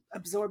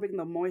absorbing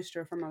the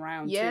moisture from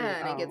around.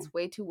 Yeah, and it gets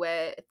way too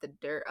wet. If the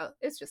dirt,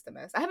 it's just a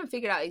mess. I haven't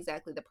figured out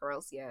exactly the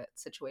pearls yet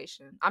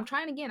situation. I'm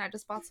trying again. I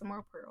just bought some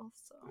more pearls.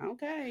 So.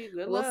 Okay,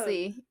 good luck. We'll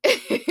see.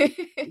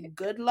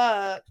 Good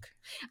luck.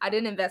 I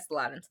didn't invest a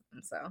lot into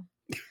them, so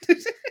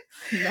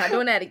not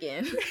doing that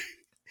again.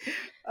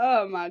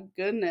 Oh my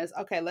goodness.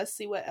 Okay, let's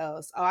see what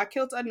else. Oh, I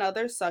killed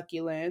another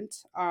succulent.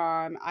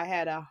 I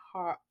had a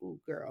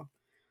girl.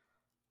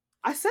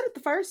 I said it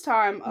the first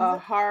time.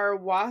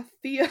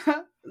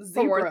 Haworthia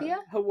zebra.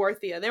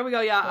 Haworthia. There we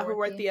go, y'all.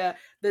 Haworthia,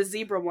 the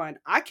zebra one.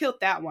 I killed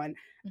that one,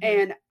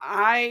 and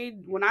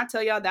when I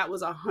tell y'all that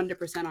was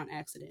 100% on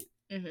accident.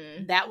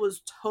 That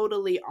was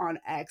totally on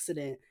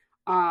accident.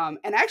 And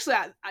actually,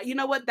 you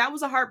know what? That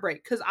was a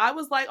heartbreak because I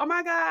was like, oh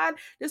my God,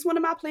 this one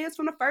of my plants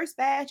from the first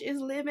batch is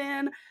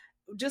living.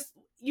 Just,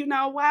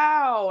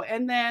 wow.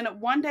 And then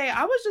one day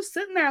I was just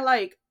sitting there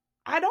like,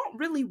 I don't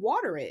really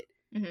water it.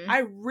 I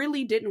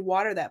really didn't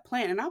water that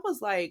plant. And I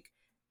was like,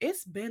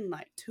 it's been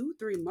like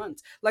 2-3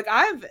 months. Like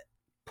I've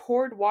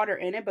poured water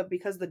in it, but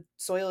because the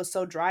soil is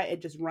so dry,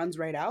 it just runs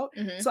right out.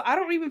 So I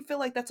don't even feel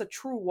like that's a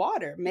true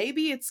water.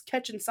 Maybe it's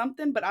catching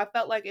something, but I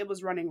felt like it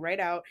was running right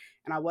out.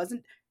 And I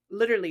wasn't,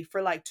 literally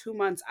for like 2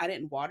 months, I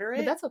didn't water it.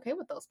 But that's okay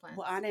with those plants.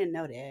 Well, I didn't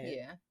know that.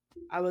 Yeah.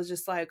 I was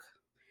just like,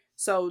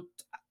 so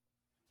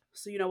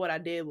you know what I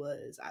did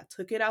was I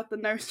took it out the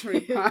nursery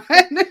pot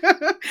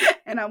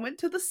and I went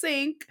to the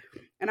sink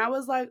and I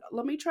was like,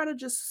 let me try to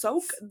just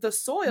soak the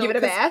soil. Give it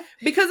a bath.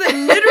 Because it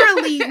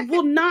literally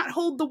will not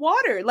hold the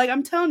water. Like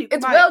I'm telling you.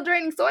 It's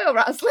well-draining soil,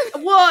 Rosalind.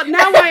 Well,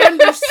 now I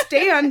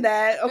understand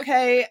that,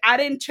 okay? I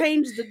didn't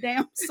change the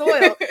damn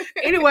soil.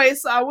 Anyway,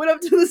 so I went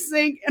up to the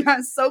sink and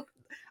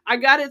I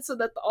got it so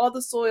that all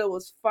the soil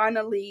was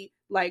finally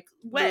like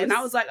wet. Yes. And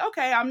I was like,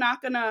 okay, I'm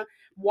not going to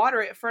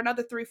water it for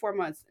another 3-4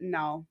 months.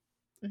 No.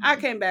 I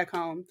came back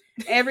home.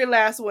 Every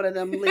last one of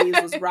them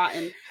leaves was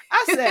rotten.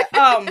 I said,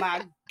 oh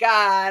my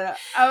God.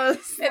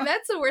 And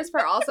that's the worst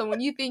part also,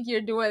 when you think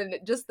you're doing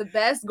just the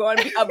best, going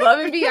above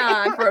and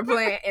beyond for a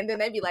plant, and then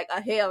they be like,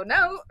 oh, hell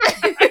no.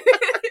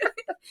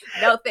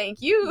 No,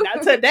 thank you.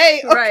 Not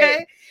today, okay?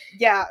 Right.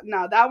 Yeah,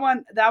 no, that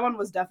one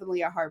was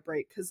definitely a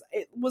heartbreak because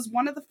it was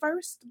one of the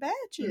first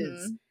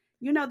batches.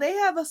 They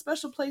have a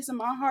special place in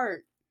my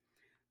heart.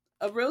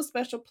 A real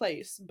special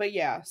place. But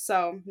yeah,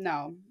 so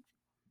no.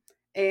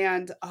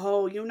 And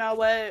oh, you know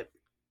what?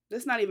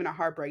 This is not even a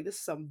heartbreak. This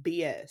is some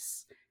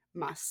BS.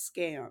 My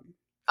scam.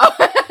 Oh.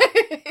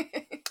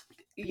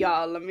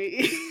 Y'all, let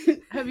me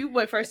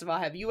first of all,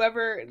 have you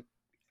ever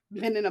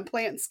been in a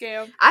plant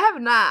scam? I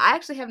have not. I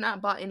actually have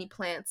not bought any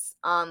plants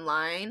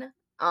online.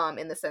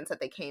 In the sense that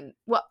they came.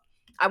 Well,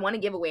 I won a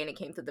giveaway and it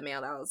came through the mail.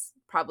 That was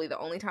probably the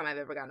only time I've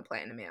ever gotten a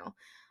plant in the mail.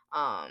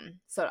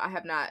 So I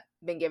have not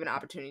been given an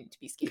opportunity to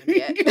be scammed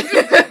yet.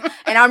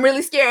 And I'm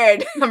really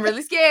scared.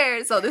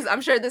 So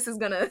I'm sure this is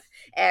gonna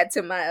add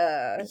to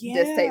my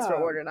distaste for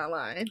ordering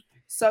online.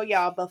 So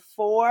y'all,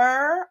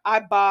 before I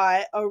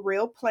bought a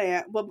real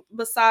plant, well,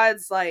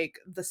 besides like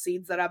the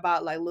seeds that I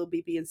bought, like Lil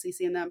BB and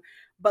CC and them,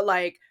 but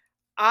like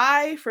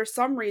I, for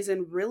some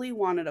reason, really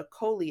wanted a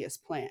coleus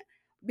plant.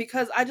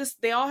 Because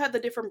they all have the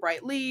different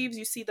bright leaves.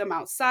 You see them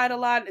outside a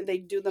lot, and they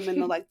do them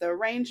in the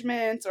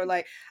arrangements, or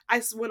like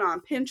I went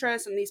on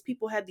Pinterest and these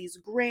people had these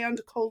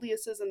grand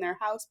coleuses in their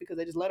house because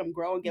they just let them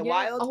grow and get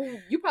wild. Oh,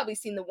 you probably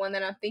seen the one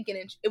that I'm thinking,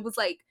 and it was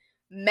like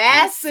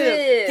massive.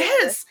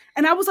 Yes.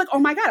 And I was like, oh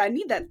my God, I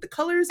need that. The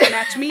colors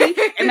match me.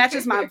 It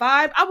matches my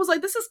vibe. I was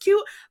like, this is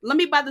cute. Let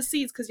me buy the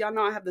seeds, because y'all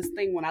know I have this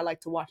thing when I like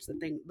to watch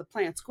the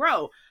plants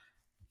grow.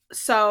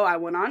 So I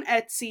went on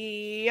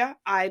Etsy,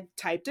 I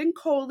typed in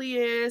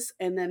coleus,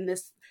 and then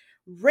this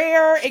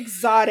rare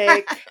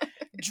exotic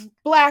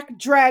black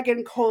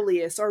dragon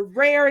coleus, or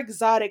rare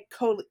exotic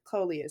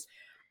coleus.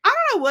 I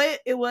don't know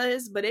what it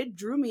was, but it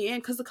drew me in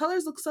because the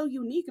colors look so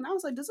unique. And I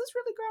was like, does this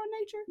really grow in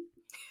nature?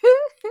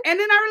 And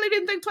then I really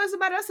didn't think twice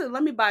about it. I said,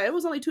 let me buy it. It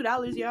was only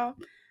 $2,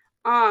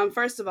 y'all.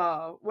 First of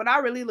all, when I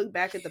really look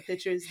back at the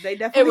pictures, they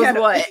definitely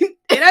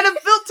it had a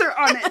filter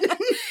on it.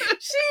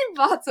 She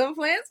bought some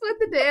plants with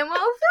the damn old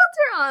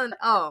filter on.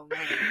 Oh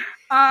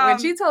man. When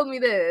she told me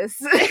this.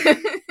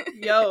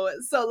 Yo,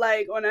 so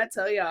like when I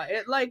tell y'all,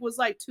 it like was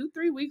like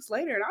 2-3 weeks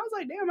later, and I was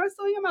like, damn, I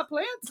still have my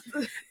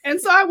plants.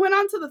 And so I went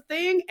onto the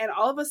thing, and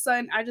all of a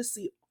sudden I just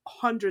see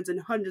hundreds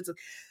and hundreds of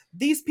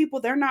these people.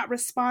 They're not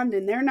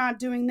responding. They're not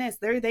doing this.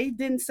 They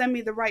didn't send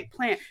me the right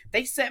plant.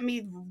 They sent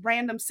me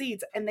random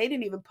seeds, and they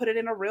didn't even put it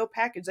in a real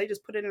package. They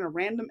just put it in a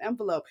random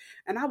envelope.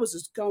 And I was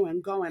just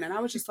going. And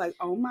I was just like,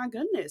 oh my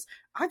goodness,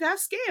 I got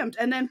scammed.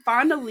 And then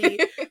finally,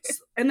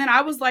 and then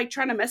I was like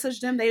trying to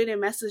message them. They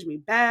didn't message me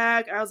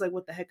back. I was like,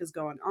 what the heck is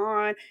going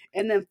on?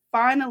 And then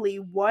finally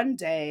one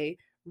day,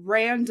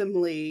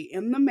 randomly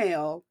in the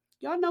mail,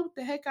 y'all know what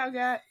the heck I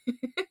got?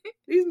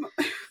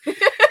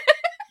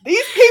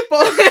 These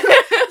people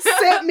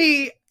sent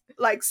me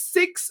like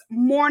 6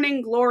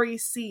 morning glory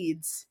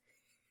seeds.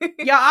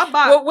 Yeah, I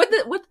bought. Well, what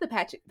did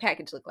the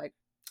package look like?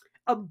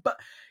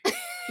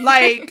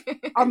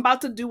 Like I'm about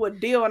to do a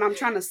deal, and I'm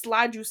trying to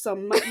slide you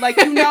some, like,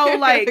 you know,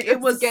 like it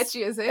was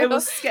sketchy as hell.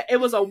 It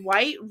was a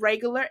white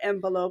regular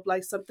envelope,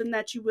 like something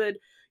that you would,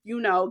 you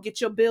know,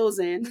 get your bills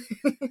in.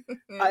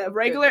 A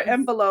regular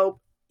envelope.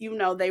 You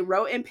know, they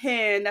wrote in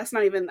pen. That's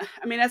not even,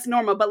 I mean, that's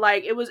normal, but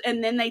like it was,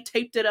 and then they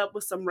taped it up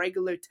with some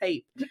regular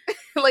tape.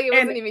 Like it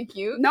wasn't even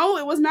cute? No,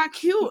 it was not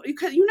cute.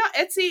 Because, you know,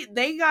 Etsy,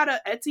 they got a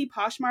Etsy,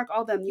 Poshmark,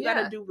 all them. You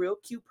got to do real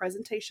cute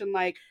presentation.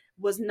 Like,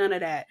 was none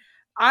of that.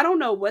 I don't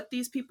know what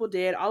these people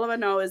did. All I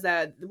know is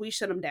that we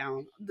shut them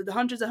down. The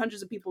hundreds and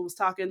hundreds of people was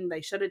talking.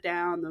 They shut it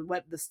down.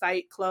 The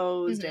site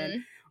closed,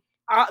 and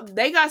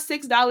they got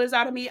 $6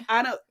 out of me.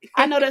 I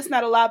know that's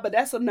not a lot, but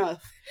that's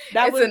enough.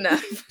 That was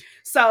enough.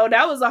 So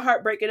that was a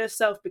heartbreak in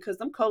itself, because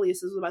them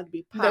coleuses was about to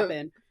be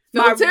popping.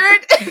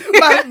 Filtered?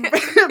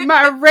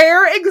 My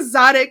rare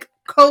exotic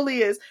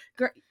coleus.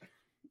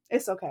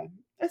 It's okay.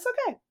 It's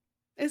okay.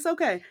 It's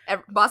okay.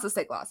 Bosses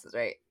take losses,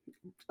 right?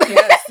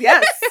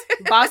 Yes.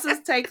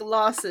 Bosses take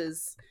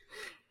losses.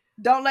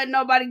 Don't let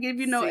nobody give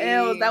you no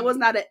L's. That was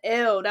not an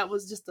L. That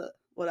was just a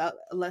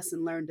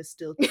lesson learned to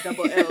still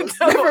double L's.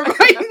 Never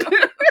mind.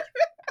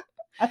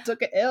 I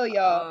took an L,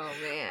 y'all. Oh,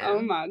 man. Oh,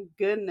 my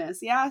goodness.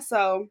 Yeah,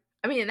 so.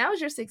 I mean, and that was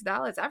your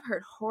 $6. I've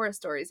heard horror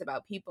stories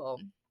about people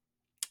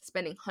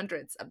spending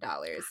hundreds of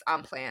dollars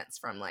on plants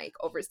from like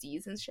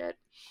overseas and shit.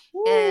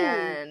 Ooh.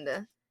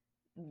 And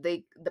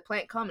the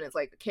plant come and it's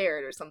like a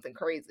carrot or something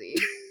crazy.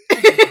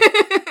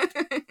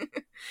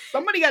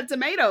 Somebody got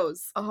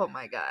tomatoes. Oh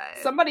my God.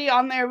 Somebody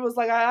on there was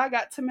like, I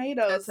got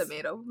tomatoes. A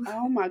tomato.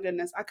 Oh my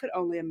goodness. I could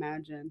only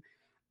imagine.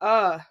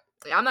 I'm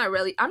not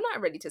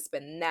ready to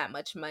spend that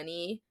much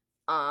money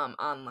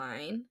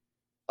online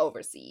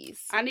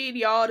overseas. I need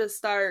y'all to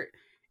start,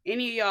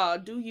 any of y'all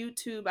do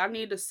YouTube. I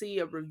need to see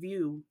a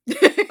review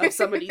of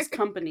some of these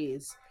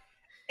companies.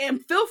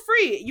 And feel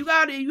free. You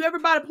ever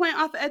bought a plant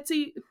off of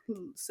Etsy?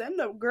 Send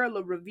a girl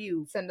a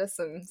review. Send us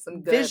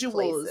some good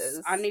visuals.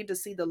 Places. I need to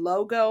see the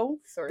logo,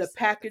 the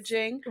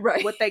packaging,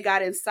 right? What they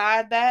got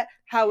inside that.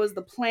 How is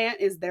the plant?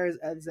 Is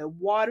it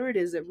watered?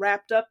 Is it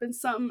wrapped up in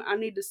something? I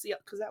need to see,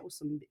 because that was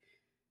some.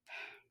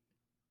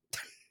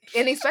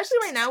 And especially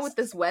right now with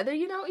this weather,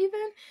 you know, even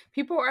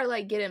people are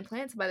like getting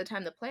plants by the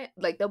time the plant,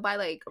 like they'll buy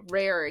like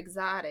rare,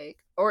 exotic,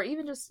 or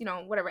even just, you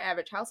know, whatever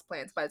average house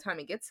plants. By the time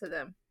it gets to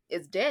them,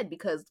 it's dead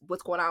because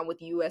what's going on with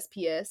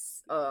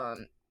USPS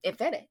and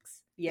FedEx.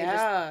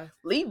 Yeah,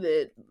 leave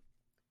it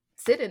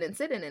sitting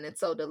and it's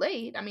so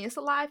delayed. I mean, it's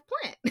a live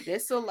plant.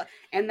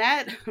 And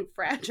that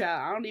fragile,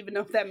 I don't even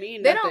know if that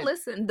means they don't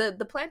listen.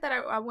 The plant that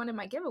I wanted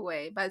my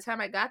giveaway, by the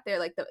time I got there,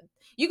 like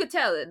you could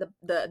tell it,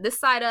 the this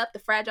side up, the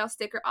fragile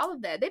sticker, all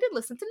of that, they didn't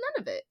listen to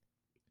none of it.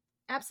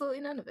 Absolutely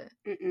none of it.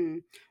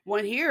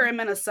 When here in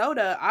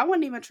Minnesota, I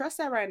wouldn't even trust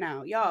that right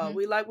now, y'all.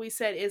 We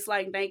said, it's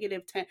like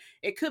 -10.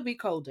 It could be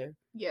colder.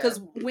 Yeah,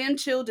 because wind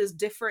chill is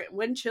different.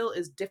 Wind chill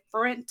is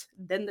different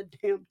than the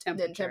damn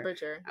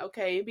temperature.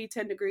 Okay, it'd be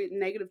 10 degrees,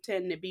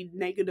 -10. It'd be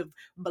negative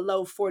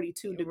below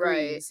 42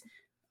 degrees.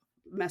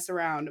 Right. Mess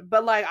around,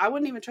 but like I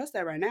wouldn't even trust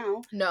that right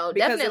now. No,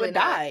 because definitely it would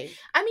die.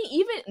 I mean,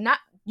 even not.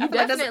 You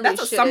definitely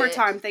that's a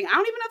summertime thing. I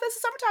don't even know if that's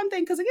a summertime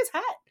thing because it gets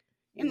hot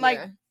and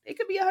like. It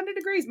could be 100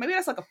 degrees. Maybe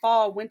that's like a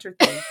fall, winter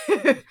thing.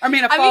 I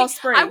mean, fall,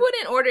 spring. I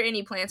wouldn't order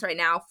any plants right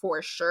now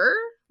for sure.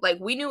 Like,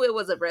 we knew it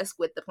was a risk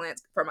with the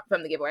plants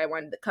from the giveaway. I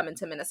wanted to come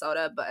into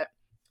Minnesota, but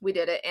we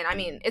did it. And, I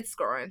mean, it's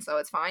growing, so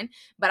it's fine.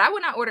 But I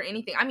would not order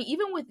anything. I mean,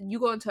 even with you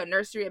going to a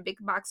nursery, a big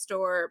box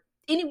store,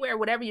 anywhere,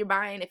 whatever you're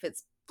buying, if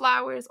it's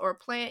flowers or a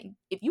plant,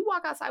 if you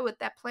walk outside with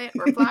that plant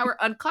or flower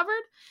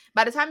uncovered,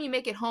 by the time you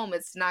make it home,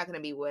 it's not going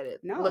to be what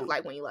it looked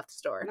like when you left the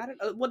store.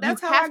 Well,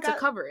 that's you how have I got to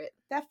cover it.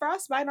 That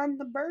frostbite on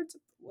the birds.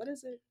 What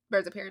is it?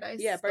 Birds of Paradise.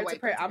 Yeah, Birds of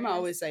Prey. I'm gonna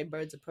always say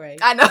Birds of Prey.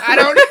 I know. I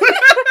don't.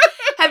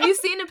 Have you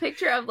seen a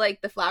picture of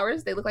like the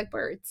flowers? They look like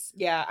birds.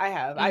 Yeah, I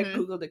have. I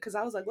googled it because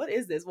I was like, "What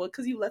is this?" Well,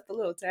 because you left the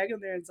little tag in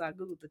there, and so I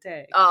googled the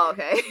tag. Oh,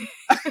 okay.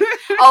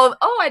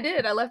 oh, I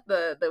did. I left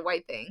the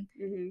white thing.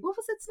 What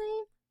was its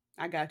name?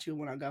 I got you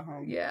when I go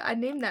home. Yeah, I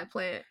named that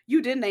plant.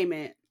 You did name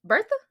it.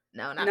 Bertha?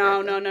 No, not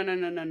no,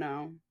 Bertha.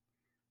 No.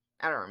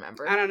 I don't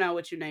remember. I don't know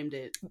what you named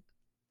it.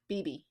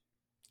 BB.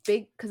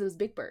 Big, because it was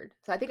Big Bird.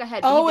 So I think I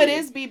had BB. Oh, it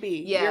is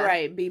BB. Yeah. You're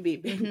right.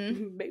 BB.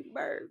 Big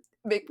Bird.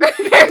 Big Bird.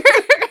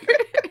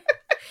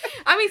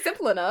 I mean,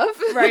 simple enough.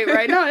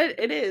 Right. No,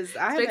 it is.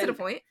 Straight to the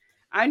point.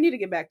 I need to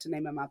get back to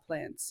naming my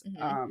plants.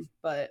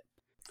 But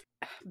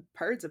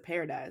Birds of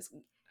Paradise.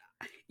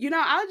 You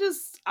know, I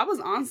was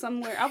on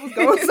somewhere. I was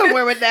going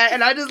somewhere with that,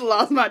 and I just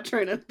lost my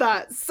train of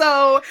thought.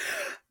 So,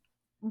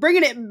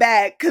 bringing it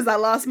back, because I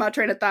lost my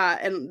train of thought,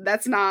 and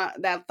that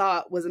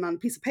thought wasn't on a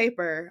piece of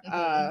paper.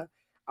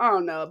 I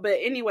don't know. But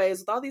anyways,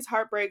 with all these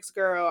heartbreaks,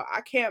 girl,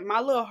 my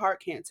little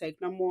heart can't take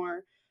no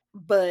more.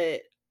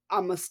 But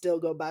I'm going to still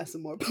go buy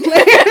some more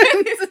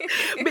plants.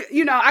 But,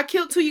 you know, I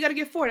killed 2, you got to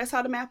get 4. That's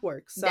how the math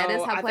works. So, that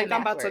is how I think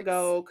I'm about works. to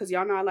go, because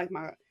y'all know I like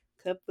my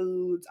cut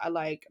foods.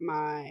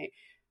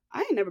 I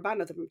ain't never bought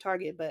nothing from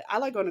Target, but I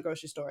like going to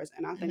grocery stores,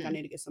 and I think I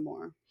need to get some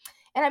more.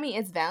 And I mean,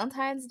 it's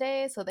Valentine's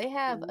Day, so they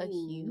have a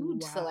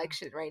huge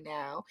selection right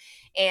now.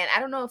 And I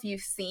don't know if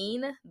you've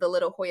seen the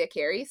little Hoya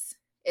Caries.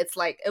 It's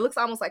like, it looks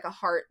almost like a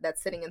heart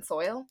that's sitting in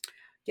soil.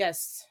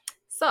 Yes.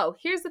 So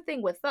here's the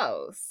thing with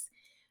those.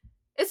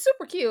 It's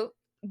super cute,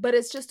 but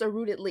it's just a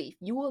rooted leaf.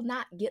 You will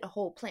not get a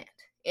whole plant.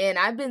 And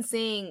I've been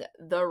seeing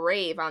the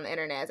rave on the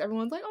internet.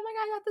 Everyone's like, oh my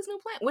God, I got this new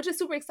plant, which is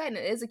super exciting.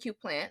 It is a cute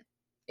plant.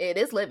 It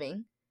is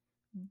living.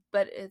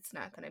 But it's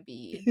not going to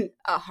be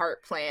a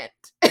heart plant.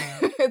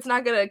 It's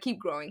not going to keep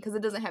growing because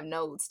it doesn't have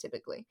nodes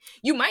typically.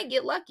 You might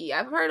get lucky.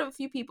 I've heard of a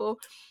few people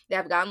that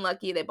have gotten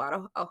lucky. They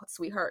bought a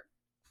sweetheart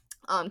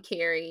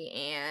Carrie,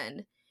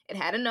 and it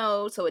had a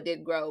node, so it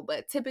did grow.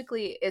 But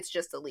typically, it's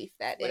just a leaf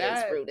that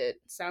is rooted.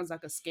 Sounds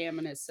like a scam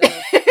in itself.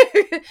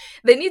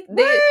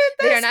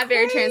 They are not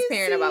very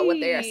transparent about what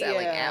they are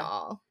selling at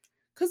all.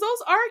 Because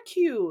those are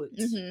cute.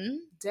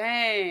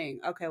 Dang.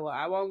 Okay, well,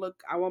 I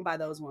won't buy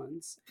those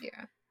ones.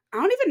 Yeah. I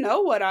don't even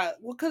know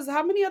because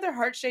how many other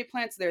heart-shaped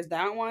plants? There's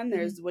that one.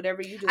 There's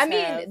whatever you just have.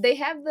 I mean, they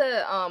have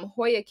the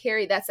Hoya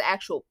Carie. That's the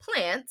actual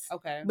plant.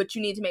 Okay. But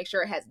you need to make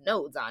sure it has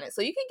nodes on it.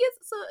 So you'll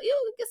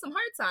get some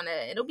hearts on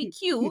it. It'll be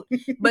cute.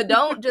 But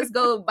don't just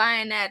go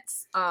buying that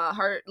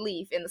heart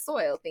leaf in the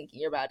soil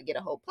thinking you're about to get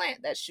a whole plant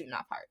that's shooting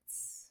off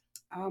hearts.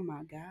 Oh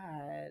my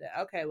God.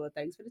 Okay, well,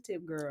 thanks for the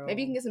tip, girl.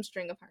 Maybe you can get some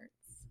string of hearts.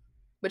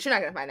 But you're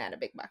not going to find that at a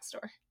big box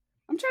store.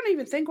 I'm trying to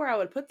even think where I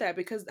would put that,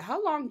 because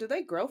how long do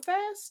they grow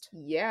fast?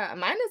 Yeah,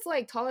 mine is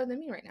like taller than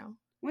me right now.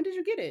 When did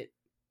you get it?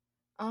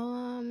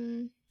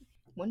 When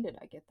did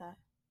I get that?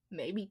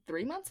 Maybe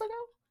 3 months ago.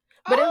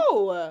 But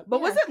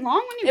was it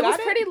long when you got it? It was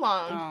pretty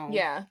long. Oh.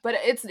 Yeah, but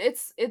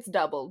it's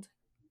doubled.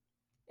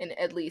 And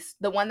at least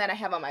the one that I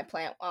have on my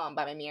plant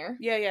by my mirror.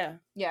 Yeah.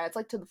 Yeah, it's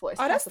like to the floor.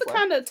 Oh, that's the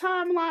kind of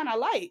timeline I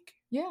like.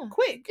 Yeah,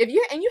 quick. If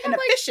you have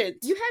efficient.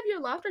 You have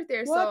your loft right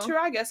there. Well, so true.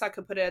 I guess I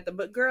could put it at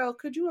but girl,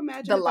 could you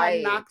imagine if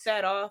I knocked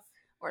that off?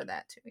 Or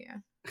that too, yeah.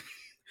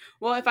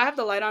 Well, if I have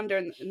the light on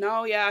during,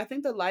 I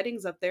think the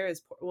lighting's up there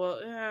is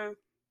there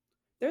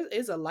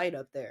is a light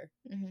up there.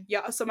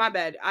 Yeah, so my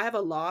bad. I have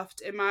a loft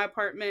in my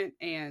apartment,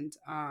 and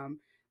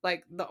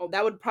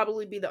that would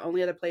probably be the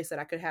only other place that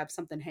I could have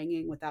something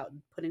hanging without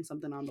putting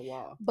something on the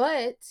wall.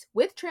 But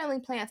with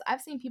trailing plants,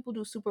 I've seen people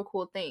do super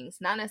cool things.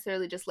 Not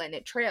necessarily just letting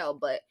it trail,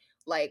 but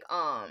like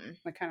kind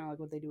of like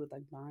what they do with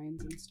like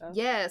vines and stuff.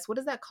 Yes, what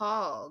is that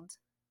called?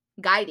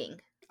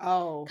 Guiding.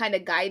 Oh. Kind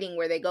of guiding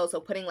where they go.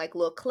 So putting like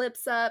little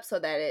clips up so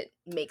that it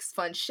makes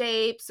fun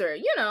shapes, or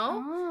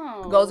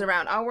goes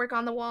around artwork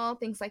on the wall,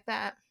 things like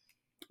that.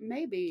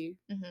 Maybe.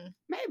 Mm-hmm.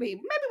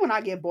 Maybe when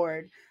I get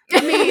bored.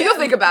 You'll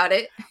think about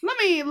it.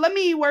 Let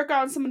me work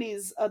on some of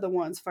these other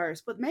ones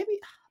first. But maybe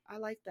I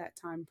like that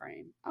time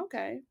frame.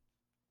 Okay.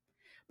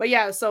 But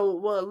yeah, so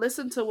well,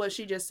 listen to what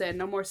she just said.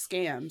 No more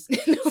scams.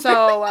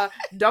 So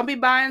don't be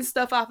buying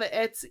stuff off of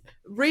Etsy.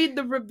 Read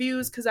the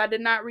reviews, because I did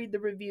not read the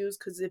reviews,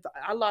 because if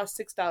I lost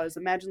 $6,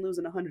 imagine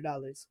losing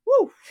 $100.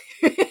 Woo!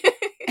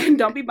 And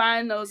don't be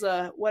buying those,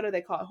 what are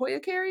they called? Hoya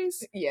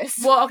carries? Yes.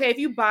 Well, okay, if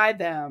you buy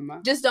them.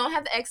 Just don't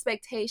have the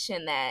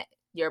expectation that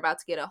you're about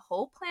to get a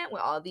whole plant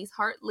with all these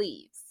heart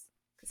leaves.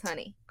 Because,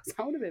 honey,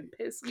 I would have been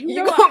pissed.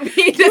 You're going to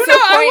be disappointed.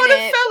 I would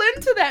have fell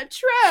into that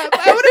trap.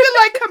 I would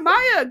have been like,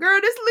 Kamaya, girl,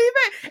 just leave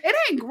it. It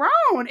ain't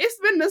grown. It's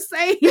been the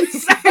same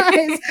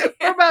size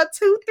for about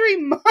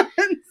 2-3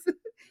 months.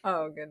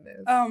 Oh,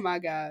 goodness. Oh, my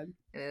God.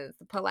 It's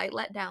a polite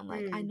letdown.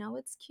 Like, I know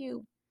it's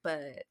cute,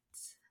 but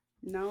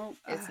no,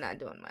 it's not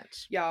doing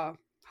much. Y'all,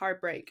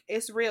 heartbreak.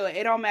 It's real.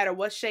 It don't matter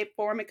what shape,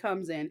 form it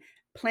comes in.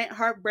 Plant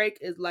heartbreak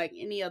is like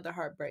any other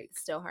heartbreak.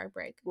 Still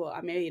heartbreak. Well,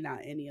 I mean, not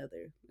any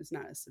other. It's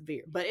not as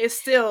severe, but it's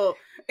still,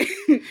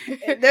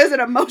 there's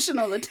an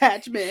emotional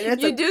attachment.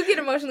 You do get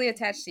emotionally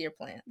attached to your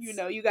plants. You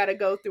know, you got to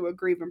go through a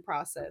grieving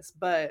process.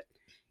 But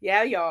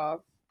yeah,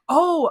 y'all.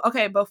 Oh,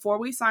 okay. Before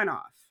we sign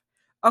off.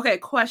 Okay,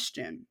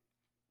 question.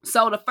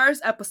 So the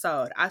first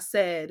episode,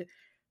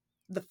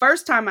 the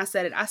first time I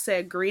said it, I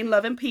said green,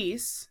 love, and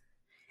peace.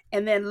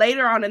 And then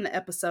later on in the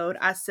episode,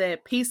 I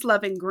said peace,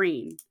 love, and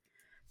green.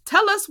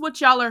 Tell us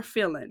what y'all are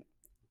feeling.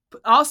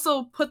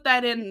 Also put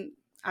that in,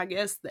 I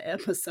guess, the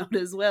episode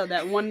as well.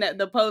 That one, that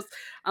the post,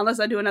 unless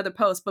I do another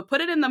post, but put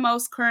it in the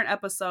most current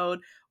episode.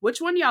 Which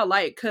one y'all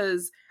like?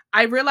 Because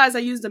I realized I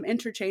used them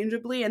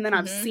interchangeably, and then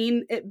I've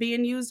seen it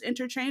being used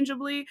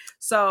interchangeably.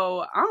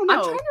 So I don't know.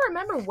 I'm trying to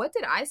remember, what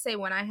did I say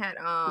when I had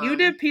You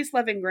did peace,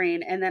 love, and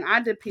green, and then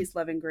I did peace,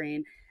 love, and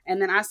green.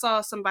 And then I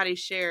saw somebody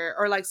share,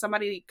 or like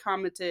somebody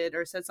commented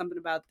or said something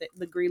about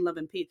the green, love,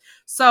 and peace.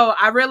 So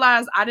I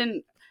realized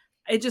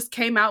it just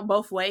came out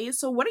both ways.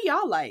 So what do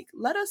y'all like?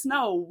 Let us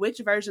know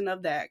which version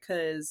of that,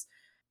 because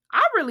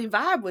I really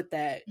vibe with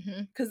that.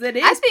 Because it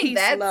is peace,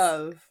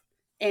 love,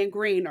 and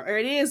green, or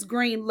it is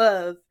green,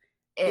 love,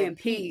 and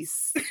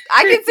peace.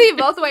 I can see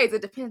both ways.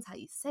 It depends how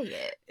you say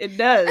it. It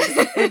does.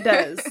 It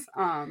does.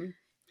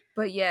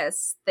 But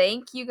yes,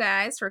 thank you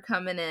guys for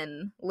coming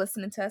and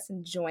listening to us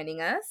and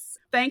joining us.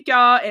 Thank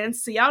y'all, and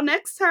see y'all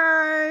next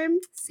time.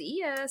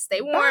 See ya.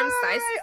 Stay warm. Bye.